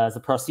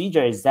 The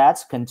procedure is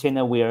that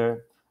container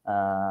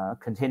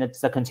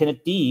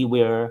D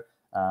will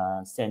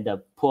send a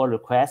pull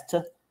request,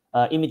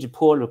 image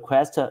pull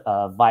request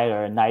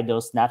via Nido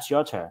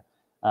snapshotter.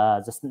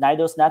 The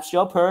Nido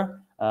snapshotter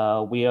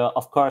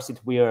it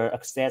will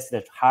access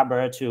the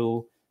harbor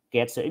to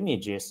get the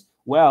images.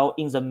 Well,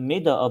 in the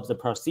middle of the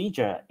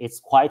procedure, it's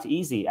quite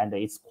easy and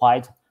it's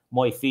quite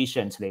more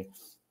efficiently.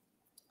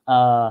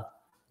 The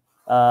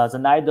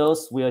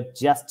Nidos will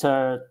just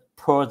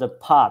pull the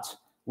part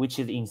which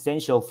is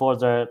essential for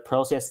the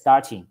process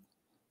starting.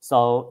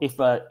 So if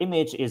an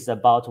image is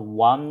about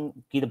 1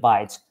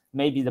 GB,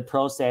 maybe the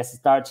process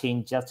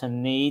starting just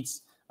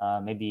needs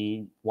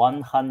maybe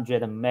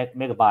 100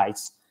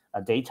 megabytes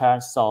data.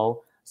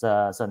 So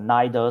the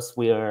Nidos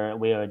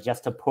will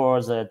just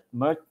pull the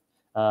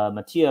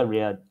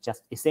material,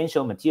 just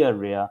essential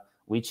material,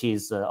 which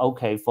is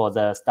okay for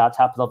the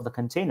startup of the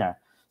container.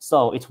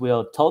 So it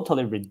will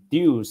totally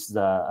reduce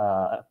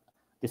the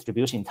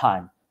distribution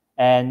time.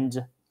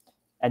 And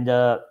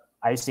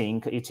I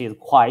think it is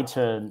quite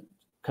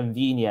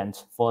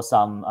convenient for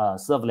some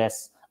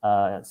serverless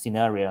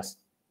scenarios.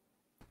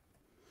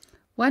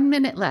 1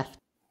 minute left.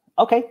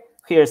 Okay,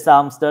 here's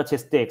some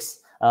statistics.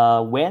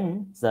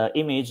 When the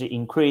image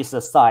increases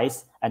the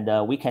size,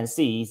 and we can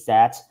see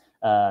that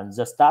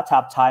the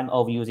startup time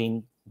of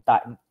using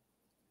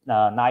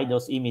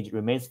Nido's image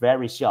remains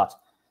very short.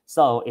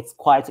 So it's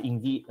quite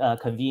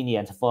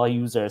convenient for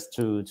users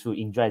to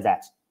enjoy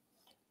that.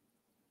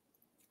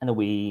 And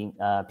we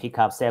pick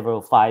up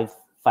several five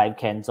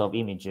cans of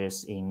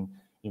images in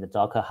the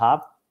Docker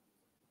Hub.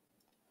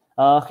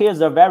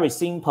 Here's a very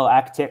simple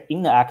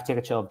in the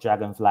architecture of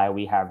Dragonfly.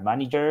 We have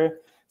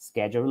manager,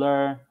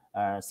 scheduler,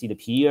 seed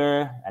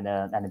peer,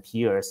 and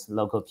peers,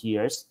 local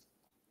peers.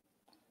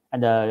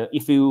 And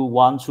if you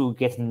want to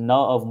get to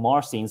know of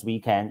more things, you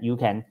can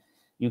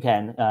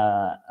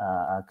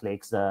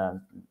click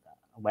the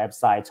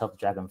website of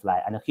Dragonfly.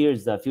 And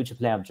here's the future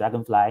plan of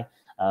Dragonfly.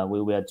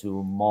 We will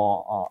do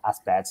more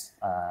aspects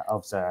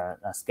of the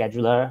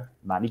scheduler,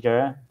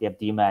 manager, dev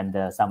daemon,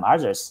 and some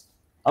others.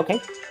 Okay.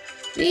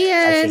 The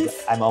end. I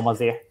think I'm almost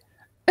there.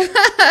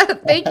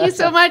 Thank you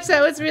so much.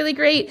 That was really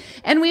great.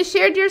 And we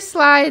shared your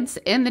slides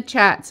in the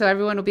chat, so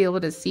everyone will be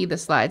able to see the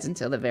slides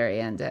until the very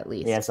end at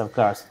least. Yes, of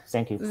course.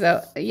 Thank you.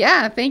 So,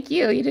 yeah, thank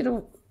you. You did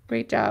a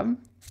great job.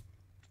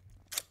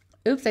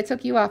 Oops, I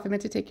took you off. I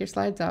meant to take your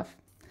slides off.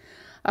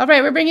 All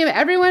right, we're bringing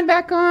everyone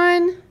back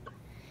on,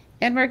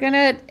 and we're going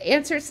to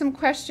answer some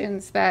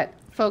questions that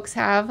folks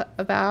have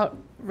about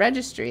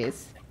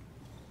registries.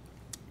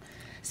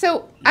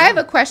 So I have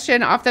a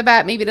question off the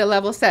bat, maybe to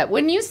level set.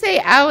 When you say,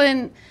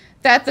 Alan,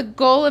 that the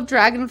goal of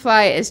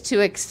Dragonfly is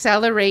to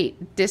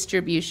accelerate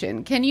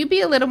distribution, can you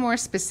be a little more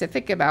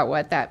specific about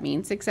what that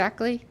means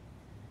exactly?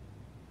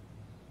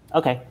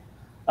 Okay.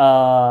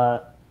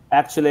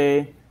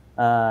 Actually,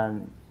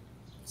 the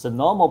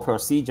normal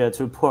procedure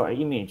to pull an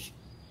image,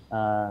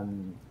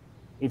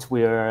 it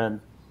will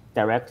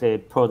directly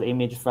pull the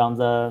image from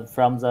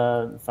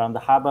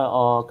the harbor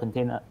or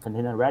container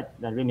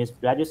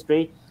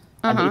registry.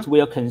 And it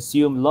will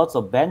consume lots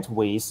of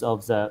bandwidth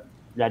of the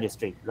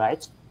registry,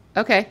 right?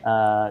 Okay.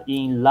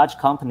 In large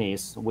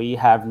companies, we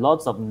have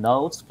lots of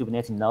nodes,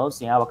 Kubernetes nodes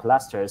in our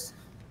clusters,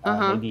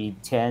 maybe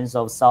tens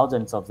of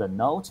thousands of the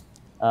nodes.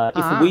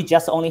 If we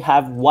just only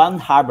have one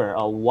harbor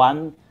or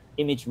one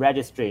image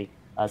registry,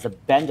 the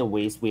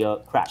bandwidth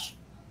will crash.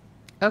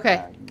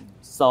 Okay.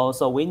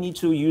 So we need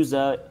to use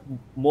a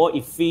more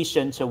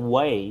efficient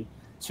way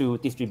to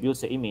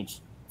distribute the image.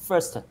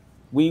 First,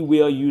 we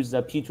will use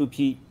a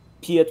P2P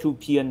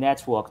peer-to-peer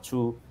network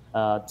to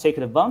take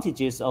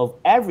advantages of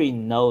every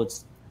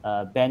node's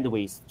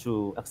bandwidth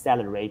to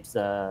accelerate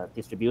the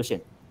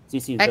distribution.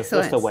 This is the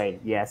first way,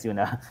 yes, And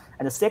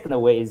the second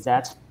way is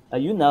that,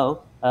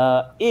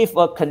 if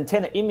a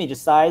container image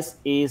size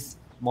is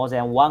more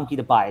than 1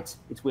 GB,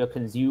 it will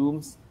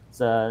consume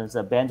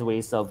the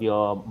bandwidth of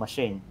your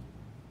machine.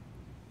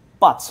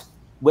 But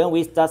when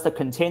we start the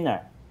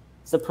container,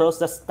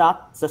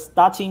 the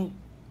starting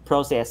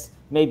process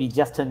maybe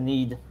just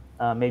need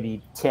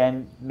maybe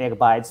 10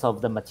 megabytes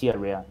of the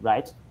material,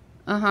 right?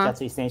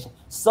 That's essential.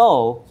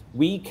 So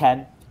we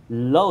can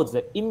load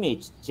the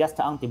image just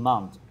on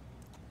demand.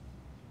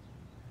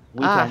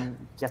 We can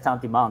just on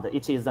demand.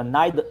 It is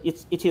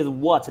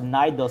what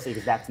Nidos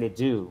exactly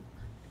do.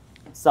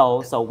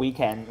 So we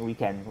can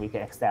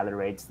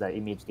accelerate the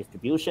image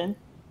distribution.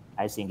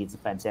 I think it's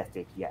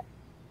fantastic. Yeah.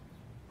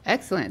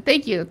 Excellent.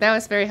 Thank you. That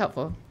was very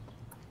helpful.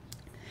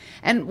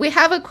 And we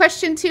have a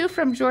question too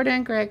from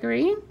Jordan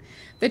Gregory.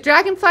 The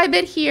Dragonfly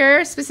bit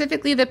here,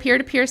 specifically the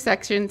peer-to-peer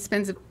section,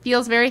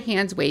 feels very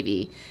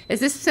hands-wavy. Is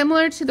this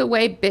similar to the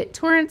way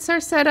BitTorrents are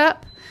set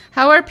up?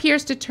 How are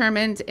peers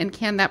determined, and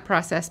can that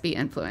process be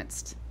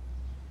influenced?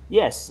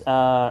 Yes.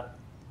 Can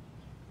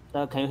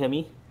you hear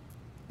me?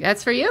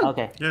 That's for you.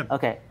 Okay. Yeah.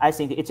 Okay. I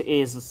think it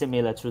is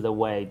similar to the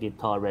way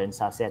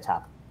BitTorrents are set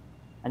up.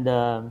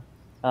 And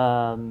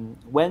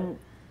when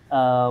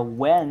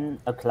when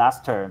a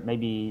cluster,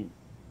 maybe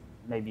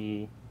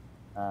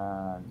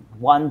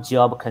one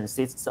job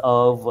consists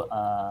of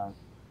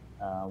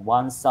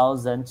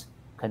 1,000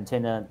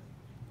 container,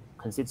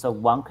 consists of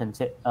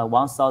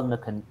 1,000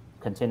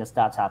 container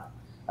startup.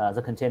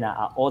 The container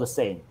are all the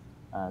same.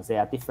 They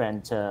are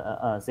different.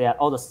 They are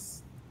all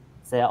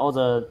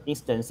the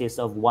instances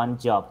of one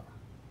job,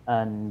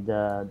 and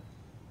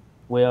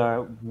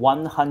where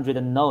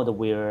 100 node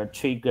were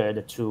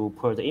triggered to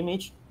pull the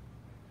image.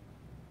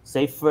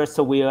 They first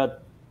will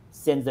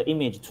send the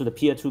image to the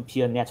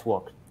peer-to-peer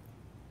network.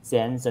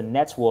 Then the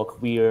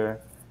network will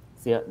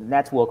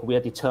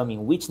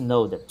determine which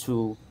node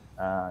to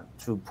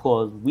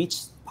pull which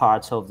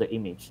part of the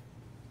image.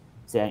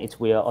 Then it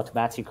will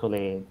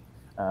automatically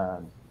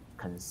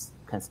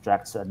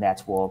construct a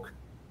network.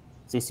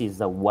 This is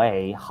the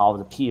way how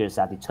the peers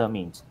are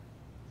determined.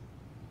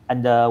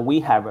 And we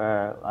have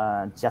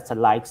just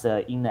like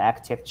the inner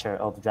architecture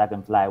of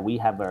Dragonfly, we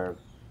have a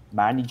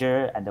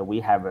manager and we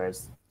have a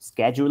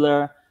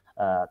scheduler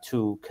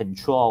to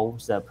control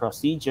the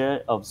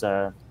procedure of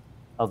the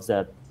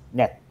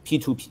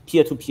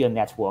peer-to-peer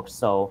network.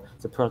 So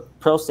the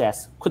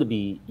process could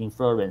be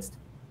influenced.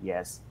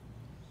 Yes.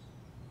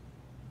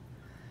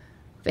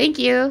 Thank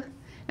you.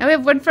 Now we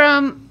have one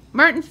from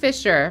Martin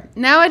Fisher.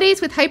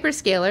 Nowadays, with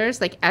hyperscalers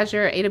like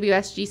Azure,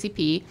 AWS,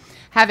 GCP,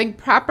 having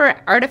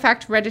proper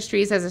artifact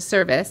registries as a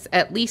service,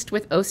 at least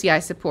with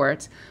OCI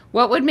support,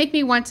 what would make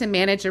me want to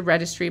manage a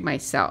registry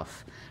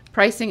myself?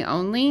 Pricing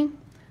only?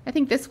 I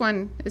think this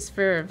one is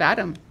for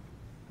Vadim.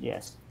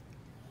 Yes.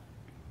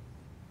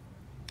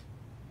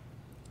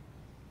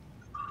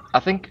 I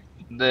think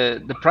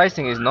the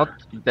pricing is not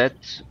that.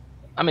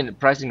 I mean,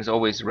 pricing is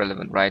always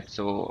relevant, right?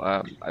 So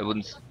I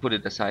wouldn't put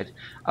it aside.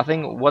 I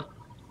think what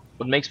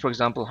makes, for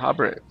example,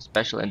 Harbor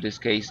special in this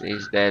case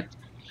is that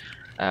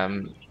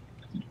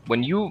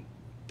when you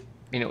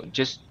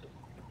just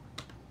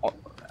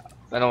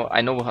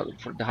I know how,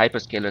 for the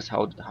hyperscalers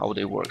how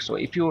they work. So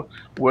if you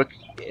work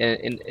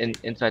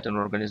inside an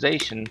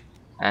organization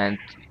and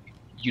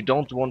you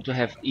don't want to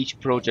have each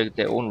project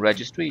their own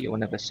registry, you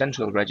want to have a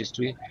central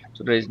registry.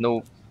 So there is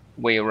no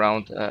way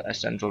around a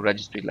central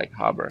registry like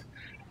Harbor.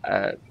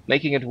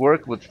 Making it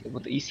work with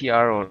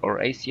ECR or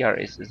ACR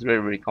is very,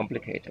 very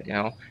complicated.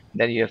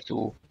 Then you have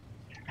to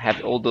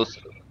have all those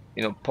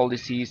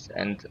policies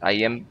and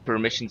IAM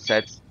permission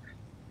sets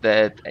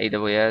that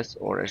AWS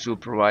or Azure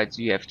provides.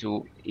 You have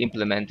to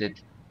implement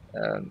it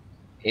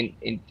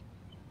in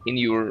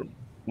your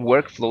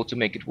workflow to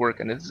make it work,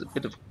 and it's a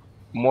bit of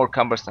more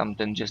cumbersome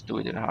than just do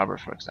it in Harbor,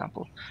 for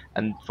example.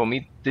 And for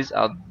me, these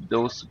are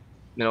those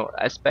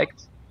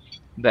aspects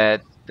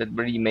that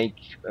really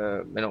make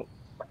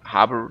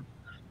Harbor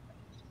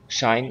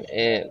shine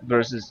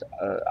versus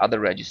other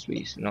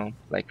registries.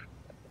 Like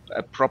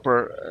a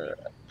proper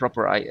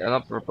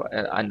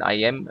an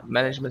IAM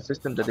management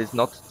system that is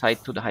not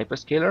tied to the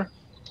hyperscaler.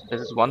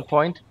 This is one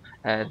point.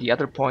 The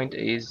other point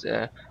is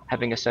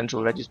having a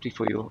central registry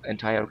for your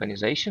entire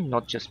organization,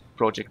 not just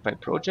project by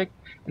project.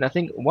 And I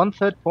think one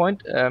third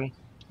point that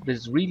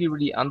is really,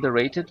 really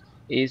underrated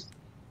is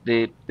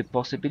the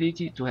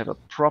possibility to have a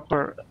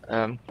proper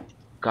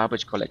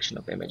garbage collection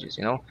of images.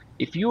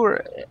 If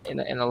you're in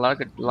a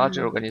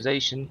larger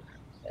organization,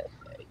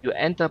 you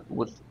end up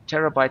with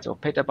terabytes or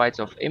petabytes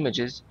of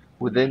images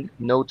within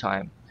no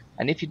time.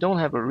 And if you don't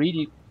have a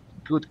really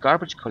good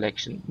garbage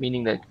collection,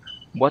 meaning that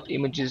what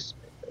images,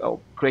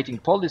 creating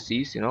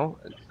policies,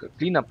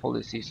 cleanup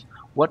policies,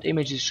 what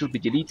images should be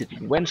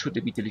deleted, when should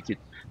they be deleted.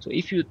 So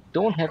if you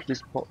don't have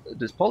these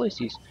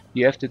policies,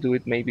 you have to do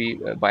it maybe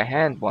by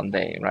hand one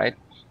day, right?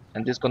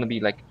 And there's going to be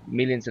like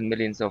millions and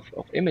millions of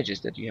images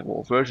that you have,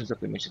 or versions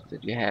of images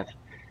that you have.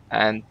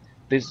 And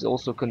this is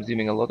also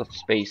consuming a lot of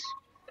space,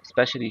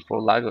 especially for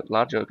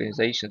larger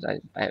organizations.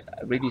 I've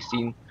really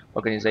seen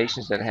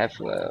organizations that have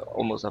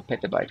almost a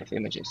petabyte of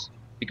images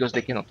because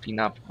they cannot clean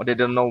up or they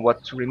don't know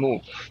what to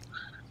remove.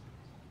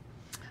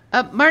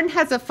 Martin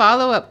has a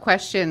follow-up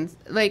question.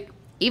 Like,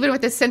 even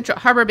with the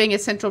Harbor being a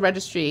central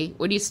registry,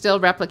 would you still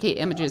replicate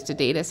images to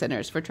data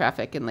centers for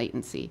traffic and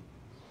latency?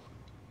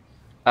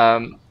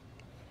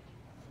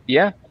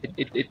 Yeah,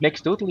 it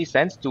makes totally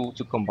sense to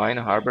combine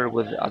Harbor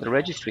with other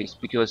registries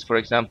because, for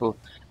example,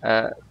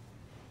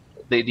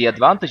 the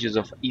advantages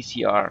of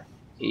ECR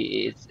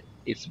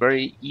it's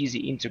very easy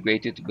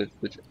integrated with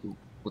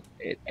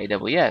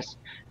AWS.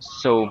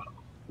 So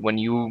when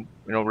you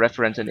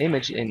reference an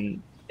image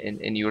in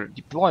your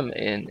deployment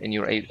in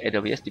your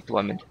AWS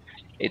deployment,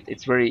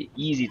 it's very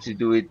easy to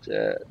do it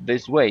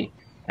this way.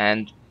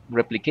 And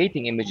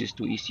replicating images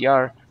to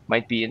ECR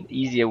might be an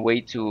easier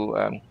way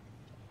to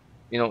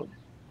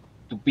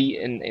to be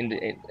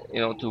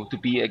to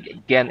be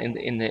again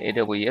in the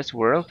AWS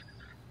world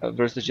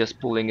versus just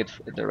pulling it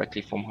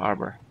directly from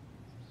Harbor.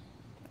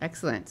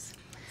 Excellent.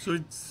 So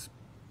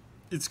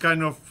it's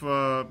kind of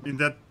in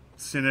that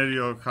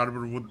scenario,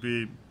 Harbor would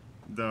be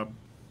the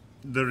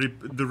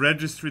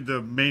registry,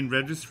 the main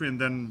registry, and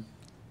then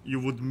you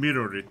would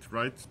mirror it,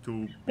 right,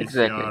 to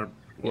Exactly. ECR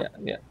or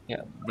Yeah.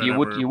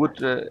 wherever You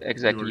would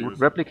exactly. you're You would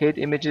using. replicate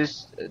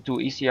images to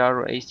ECR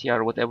or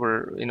ACR,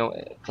 whatever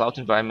cloud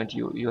environment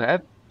you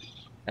have,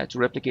 to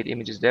replicate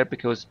images there,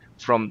 because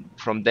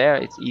from there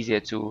it's easier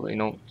to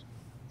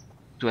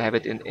to have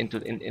it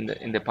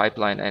in the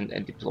pipeline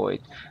and deploy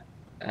it,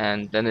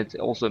 and then it's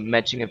also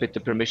matching a bit the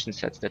permission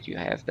sets that you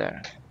have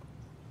there.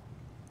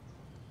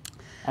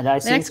 And I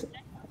think, Next.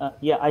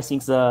 I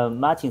think the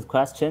Martin's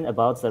question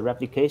about the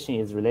replication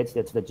is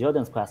related to the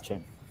Jordan's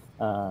question.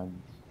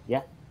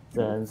 Yeah,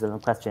 the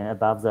question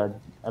about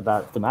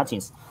the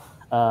Martins.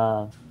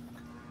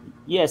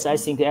 Yes, I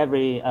think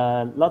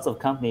lots of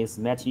companies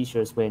met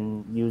issues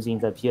when using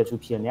the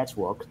peer-to-peer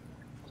network.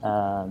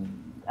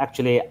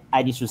 Actually,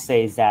 I need to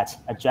say that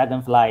a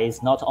Dragonfly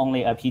is not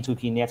only a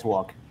P2P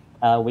network.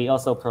 We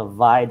also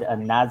provide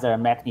another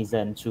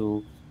mechanism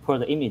to pull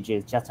the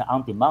images just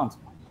on demand.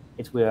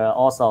 It will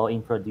also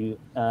increase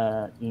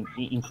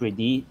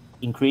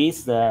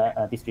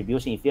the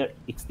distribution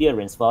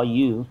experience for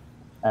you.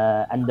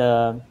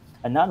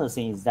 Another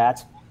thing is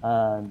that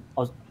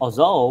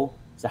although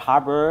the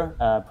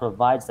harbor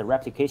provides the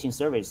replication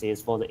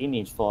services for the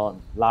image for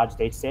large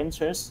data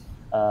centers,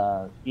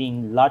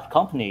 in large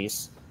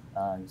companies,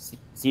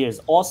 there is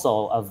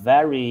also a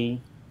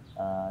very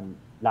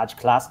large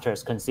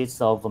clusters consists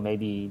of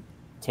maybe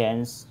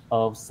tens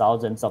of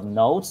thousands of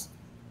nodes.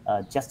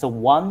 Just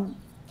one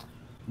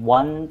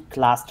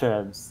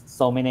cluster,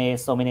 so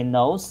many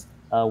nodes,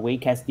 we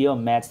can still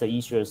match the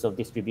issues of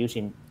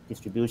distribution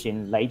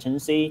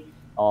latency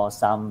or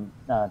some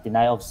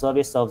denial of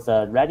service of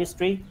the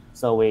registry.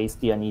 So we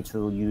still need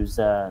to use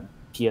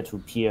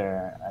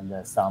peer-to-peer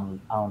and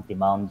some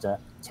on-demand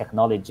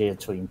technology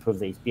to improve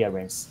the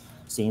experience.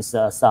 Since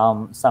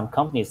some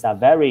companies are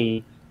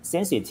very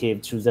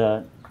sensitive to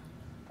the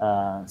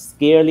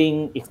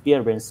scaling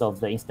experience of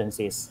the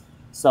instances.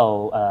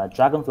 So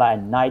Dragonfly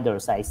and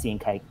Niders, I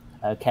think,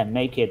 can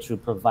make it to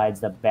provide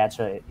the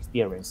better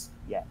experience.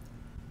 Yeah.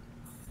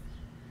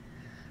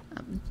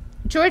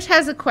 George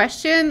has a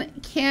question.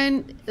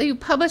 Can you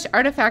publish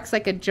artifacts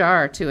like a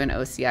jar to an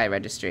OCI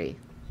registry?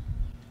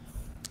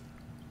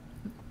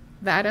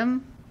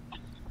 Vadim?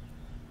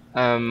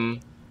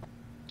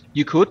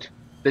 You could.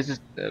 This is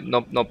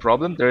no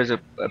problem. There is a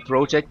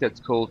project that's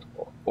called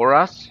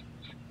Oras,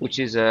 which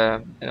is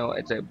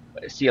it's a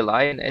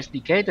CLI and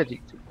SDK that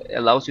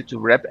allows you to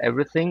wrap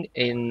everything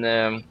in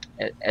an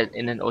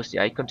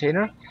OCI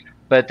container.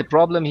 But the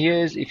problem here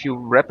is if you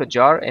wrap a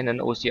jar in an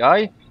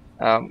OCI,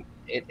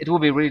 it will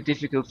be really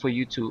difficult for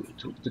you to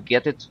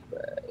get it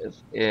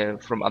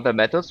from other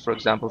methods. For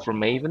example, from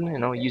Maven,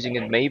 using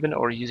it in Maven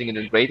or using it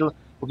in Gradle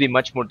would be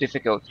much more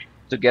difficult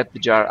to get the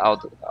jar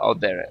out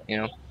there.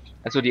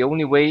 And so the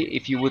only way,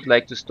 if you would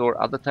like to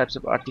store other types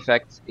of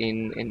artifacts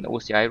in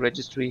OCI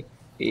registry,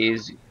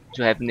 is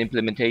to have an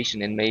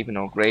implementation in Maven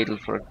or Gradle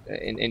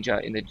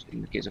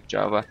in the case of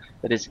Java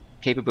that is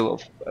capable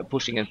of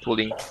pushing and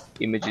pulling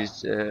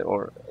images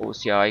or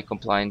OCI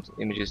compliant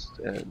images.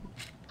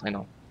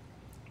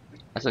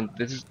 I think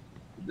this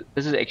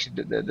is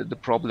actually the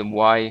problem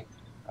why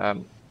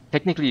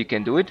technically you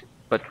can do it,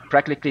 but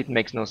practically it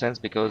makes no sense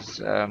because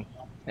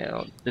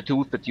the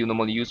tools that you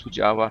normally use with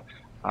Java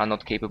are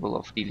not capable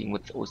of dealing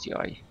with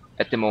OCI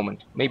at the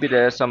moment. Maybe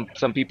there are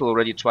some people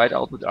already tried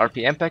out with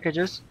RPM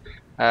packages,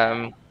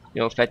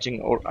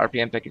 fetching or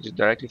RPM packages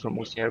directly from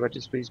OCI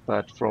registries,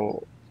 but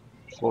for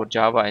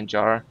Java and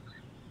jar,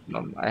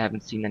 I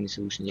haven't seen any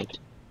solution yet.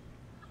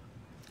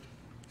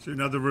 So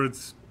in other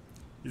words,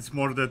 it's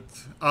more that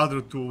other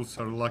tools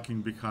are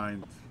lagging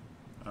behind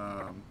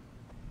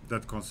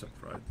that concept,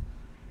 right?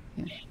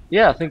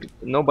 Yeah, I think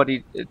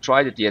nobody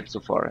tried it yet so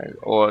far,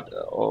 or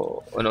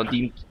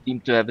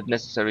deemed to have it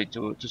necessary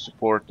to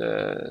support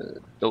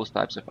those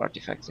types of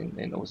artifacts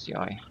in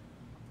OCI.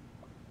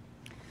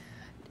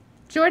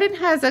 Jordan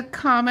has a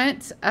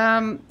comment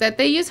that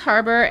they use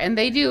Harbor and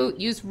they do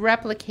use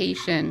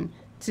replication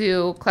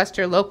to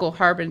cluster local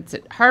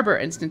Harbor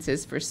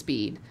instances for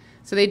speed.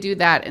 So they do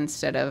that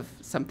instead of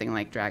something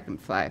like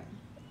Dragonfly.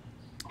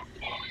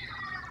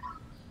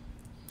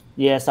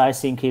 Yes, I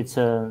think it's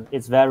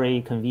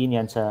very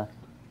convenient to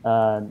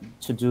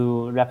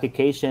do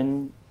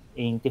replication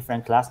in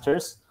different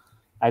clusters.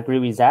 I agree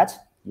with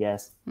that.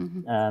 Yes,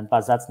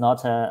 but that's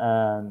not.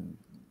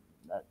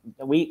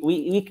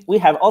 We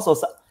have also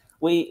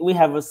we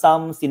have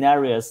some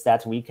scenarios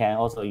that we can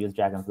also use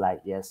Dragonfly.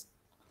 Yes.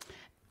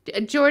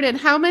 Jordan,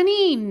 how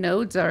many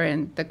nodes are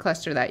in the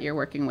cluster that you're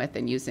working with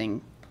and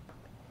using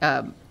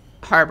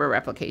Harbor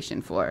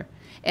replication for?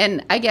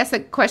 And I guess a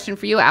question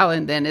for you,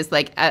 Alan, then is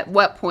like, at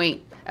what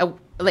point,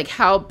 like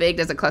how big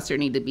does a cluster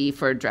need to be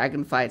for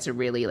Dragonfly to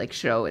really like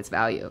show its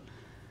value?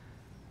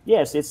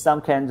 Yes, it's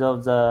some kind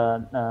of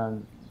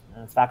the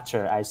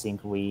factor I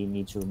think we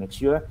need to make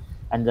sure.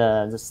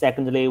 And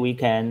secondly, we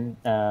can,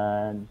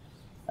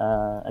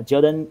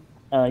 Jordan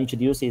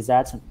introduces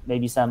that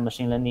maybe some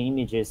machine learning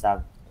images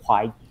are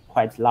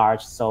quite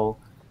large, so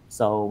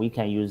we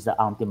can use the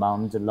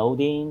on-demand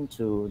loading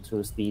to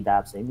speed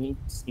up the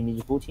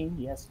image booting.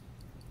 Yes.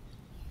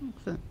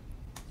 Excellent.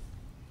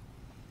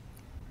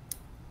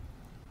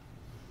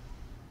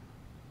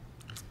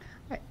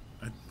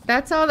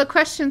 That's all the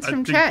questions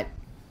from chat.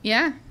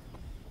 Yeah.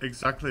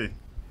 Exactly.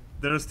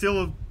 There are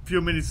still a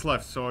few minutes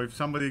left, so if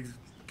somebody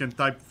can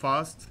type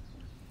fast,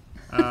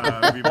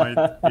 we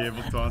might be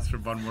able to answer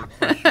one more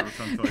question or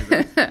something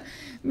like that.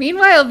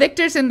 Meanwhile,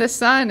 Victor's in the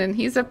sun, and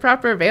he's a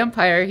proper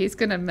vampire. He's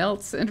going to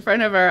melt in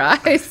front of our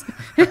eyes.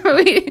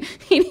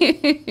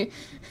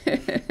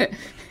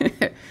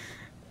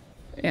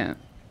 Yeah.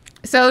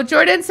 So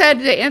Jordan said,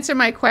 to answer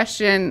my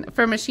question,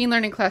 for machine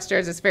learning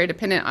clusters, it's very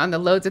dependent on the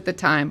loads at the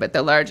time, but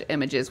the large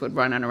images would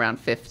run on around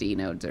 50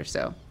 nodes or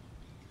so.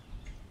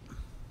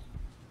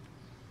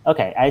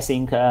 Okay, I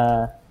think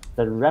the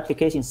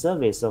replication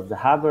service of the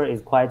hardware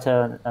is quite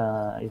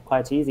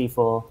easy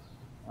for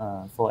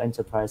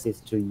enterprises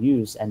to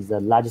use, and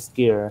the large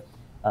scale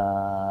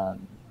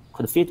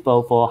could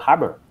feasible for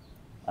hardware.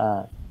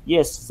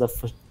 Yes, the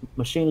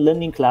machine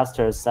learning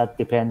clusters that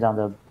depend on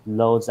the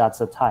loads at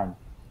the time.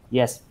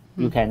 Yes,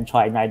 you can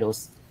try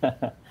Nidos.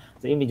 The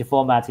image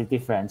format is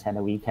different,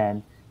 and we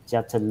can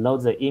just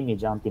load the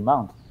image on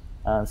demand.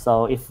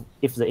 So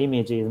if the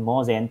image is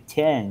more than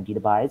 10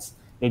 gigabytes,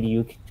 maybe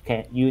you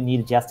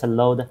need just to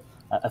load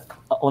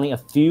only a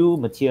few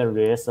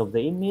materials of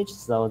the image,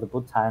 so the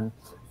boot time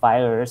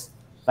varies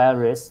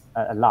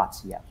a lot.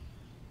 Yeah.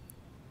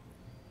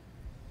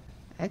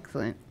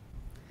 Excellent.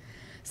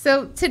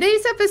 So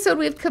today's episode,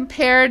 we've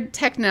compared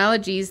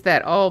technologies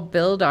that all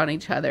build on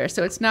each other.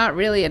 So it's not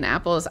really an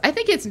apples. I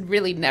think it's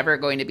really never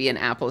going to be an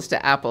apples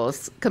to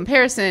apples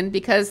comparison,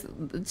 because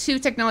the two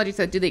technologies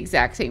that do the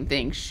exact same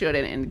thing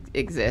shouldn't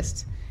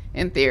exist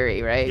in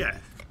theory, right? Yeah.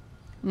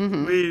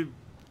 Mm-hmm.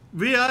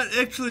 We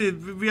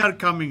are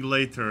coming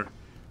later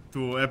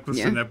to apples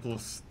and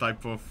apples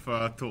type of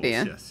tools.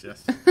 Yeah. Yes.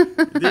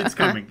 It's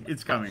coming.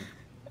 It's coming.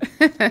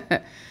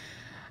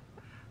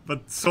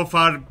 But so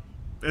far,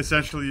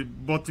 essentially,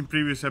 both in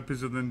previous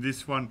episode and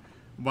this one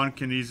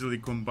can easily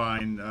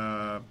combine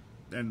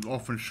and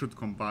often should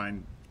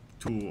combine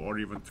 2 or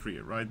even 3,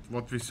 right?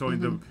 What we saw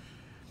in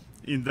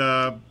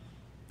the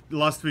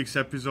last week's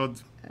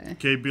episode,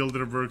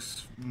 K-Builder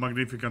works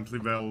magnificently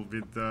well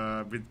with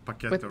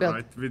Paketo,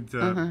 right? With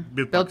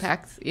build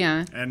packs,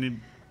 yeah. And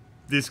in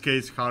this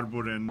case,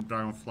 Harbor and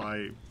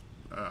Dragonfly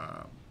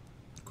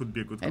could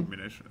be a good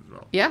combination as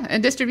well. Yeah,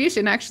 and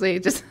distribution, actually,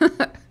 just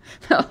the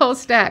whole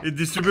stack.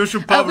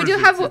 Distribution powers. We do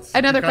have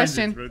another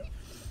question. Right?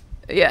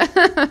 Yeah.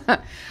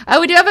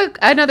 We do have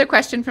another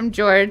question from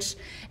George.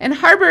 In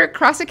Harbor,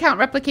 cross-account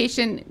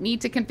replication, you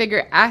need to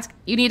configure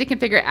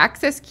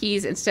access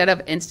keys instead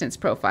of instance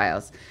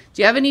profiles.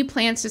 Do you have any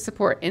plans to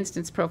support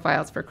instance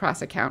profiles for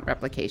cross-account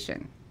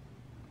replication?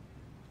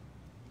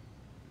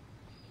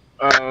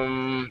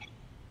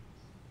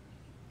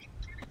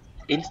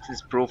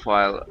 Instance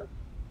profile,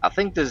 I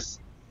think there's,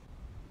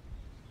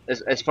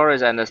 as far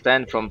as I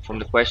understand from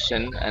the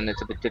question, and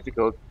it's a bit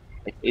difficult,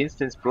 like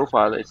instance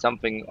profile is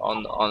something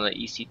on an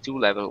EC2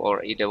 level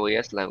or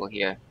AWS level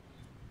here.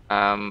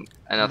 And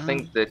I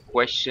think the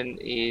question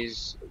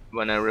is,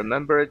 when I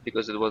remember it,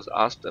 because it was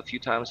asked a few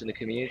times in the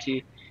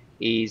community,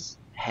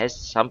 has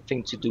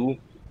something to do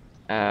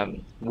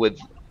with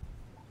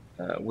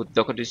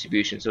Docker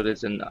distribution. So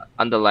there's an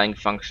underlying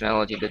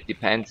functionality that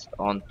depends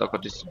on Docker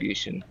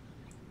distribution.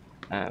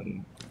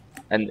 And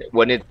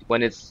when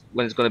it's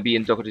going to be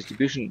in Docker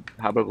distribution,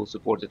 Harbor will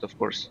support it, of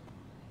course.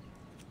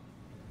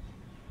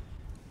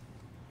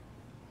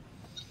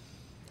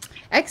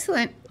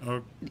 Excellent.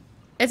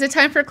 Is it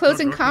time for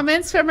closing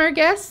comments from our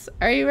guests?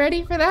 Are you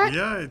ready for that?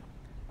 Yeah,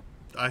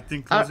 I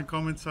think closing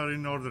comments are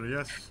in order,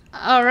 yes.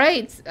 All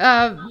right.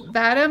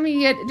 Vadim, you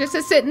get just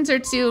a sentence or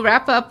two,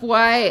 wrap up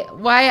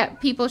why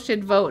people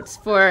should vote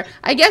for,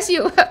 I guess,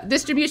 you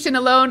distribution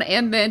alone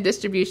and then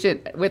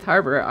distribution with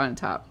Harbor on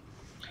top.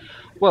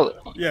 Well,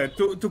 yeah,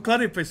 to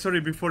clarify,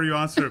 sorry, before you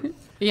answer,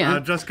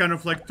 just kind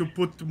of like to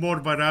put more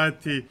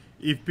variety.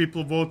 If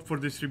people vote for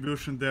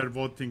distribution, they're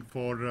voting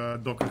for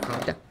Docker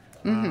Hub.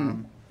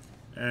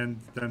 And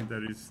then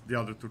there is the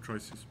other 2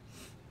 choices.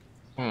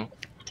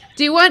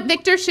 Do you want,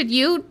 Victor, should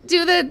you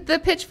do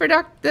the pitch for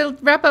the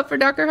wrap up for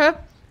Docker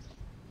Hub?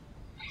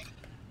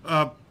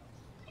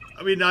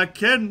 I mean, I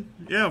can,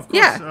 yeah, of course.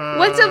 Yeah,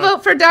 what's a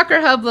vote for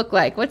Docker Hub look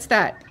like? What's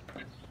that?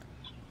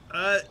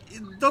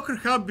 Docker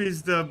Hub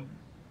is the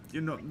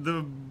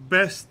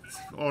best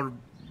or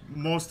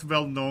most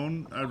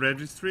well-known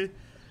registry.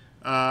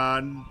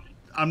 I'm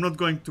not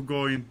going to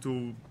go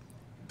into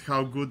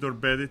how good or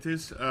bad it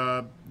is.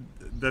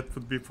 That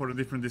would be for a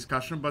different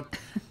discussion. But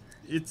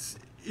it's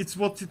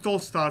what it all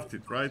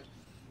started, right?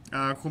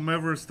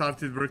 Whomever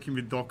started working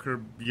with Docker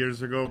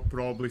years ago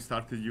probably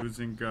started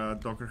using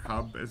Docker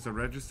Hub as a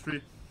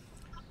registry.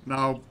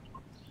 Now,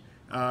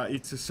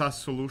 it's a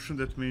SaaS solution.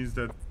 That means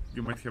that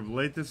you might have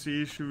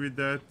latency issue with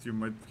that. You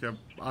might have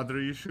other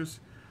issues,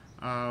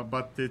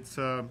 but it's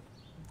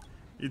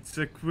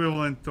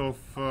equivalent of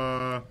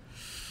I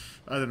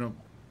don't know.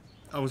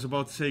 I was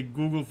about to say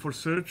Google for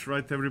search,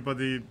 right?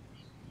 Everybody,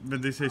 when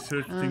they say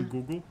search, think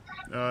Google.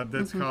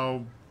 That's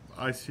how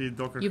I see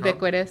Docker Hub.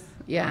 Ubiquitous,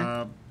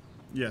 yeah.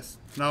 Yes.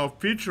 Now,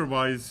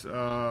 feature-wise,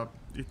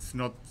 it's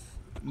not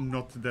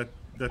that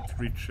that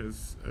rich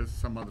as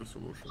some other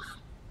solutions.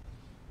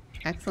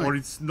 Excellent. Or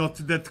it's not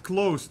that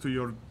close to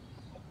your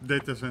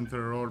data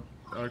center or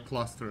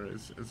cluster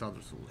as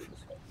other solutions.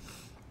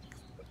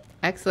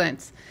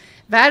 Excellent.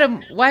 Vadim,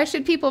 why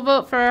should people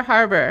vote for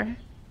Harbor?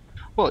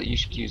 Well, you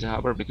should use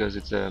Harbor because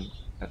it's a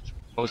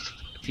most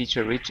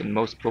feature-rich and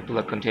most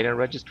popular container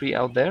registry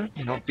out there.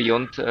 You know,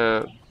 beyond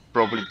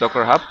probably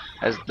Docker Hub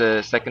as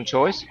the second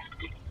choice,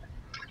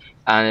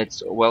 and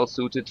it's well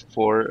suited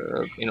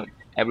for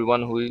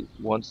everyone who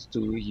wants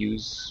to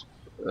use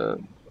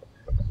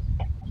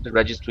the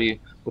registry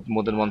with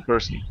more than one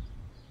person.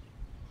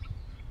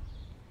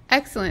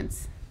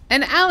 Excellent.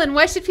 And Alan,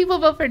 why should people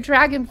vote for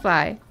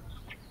Dragonfly?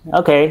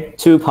 Okay,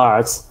 two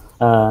parts.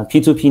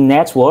 P2P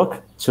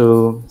network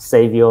to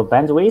save your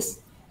bandwidth,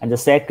 and the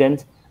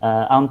second,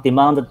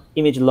 on-demand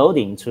image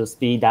loading to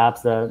speed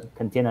up the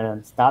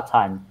container start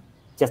time.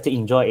 Just to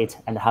enjoy it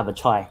and have a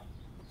try.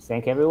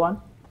 Thank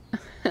everyone.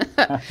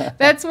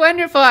 That's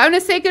wonderful. I'm going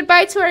to say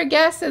goodbye to our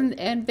guests,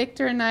 and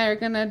Victor and I are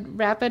going to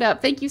wrap it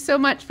up. Thank you so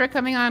much for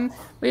coming on.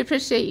 We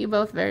appreciate you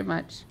both very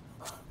much.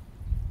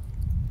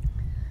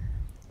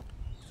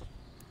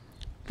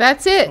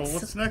 That's it. So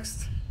what's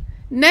next?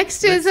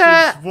 Next is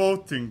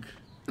voting.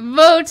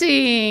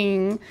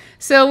 Voting.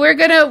 So we're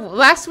going to,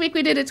 last week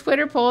we did a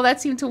Twitter poll.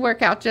 That seemed to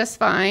work out just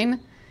fine.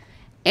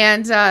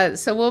 And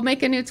so we'll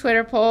make a new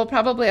Twitter poll,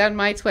 probably on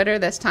my Twitter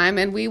this time.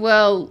 And we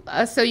will,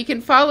 so you can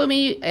follow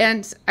me,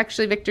 and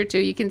actually Victor too,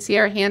 you can see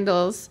our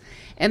handles.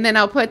 And then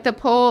I'll put the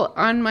poll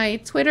on my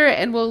Twitter,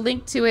 and we'll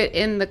link to it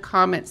in the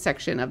comment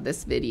section of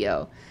this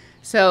video.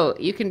 So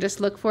you can just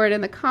look for it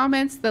in the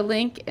comments, the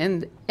link,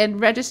 and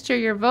register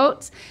your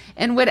votes.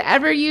 And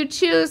whatever you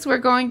choose, we're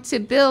going to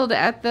build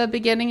at the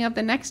beginning of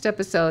the next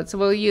episode. So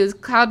we'll use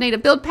Cloud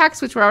Native build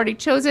packs, which were already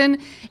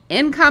chosen,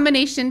 in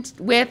combination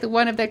with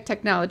one of the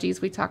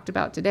technologies we talked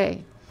about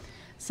today.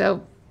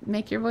 So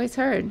make your voice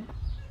heard.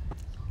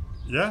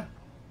 Yeah.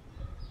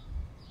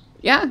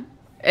 Yeah.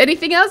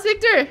 Anything else,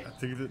 Victor? I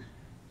think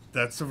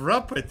that's a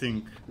wrap, I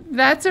think.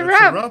 That's a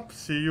wrap.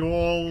 See you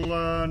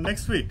all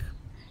next week.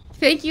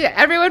 Thank you,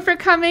 everyone, for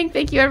coming.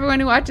 Thank you, everyone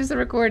who watches the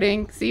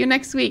recording. See you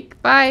next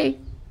week. Bye.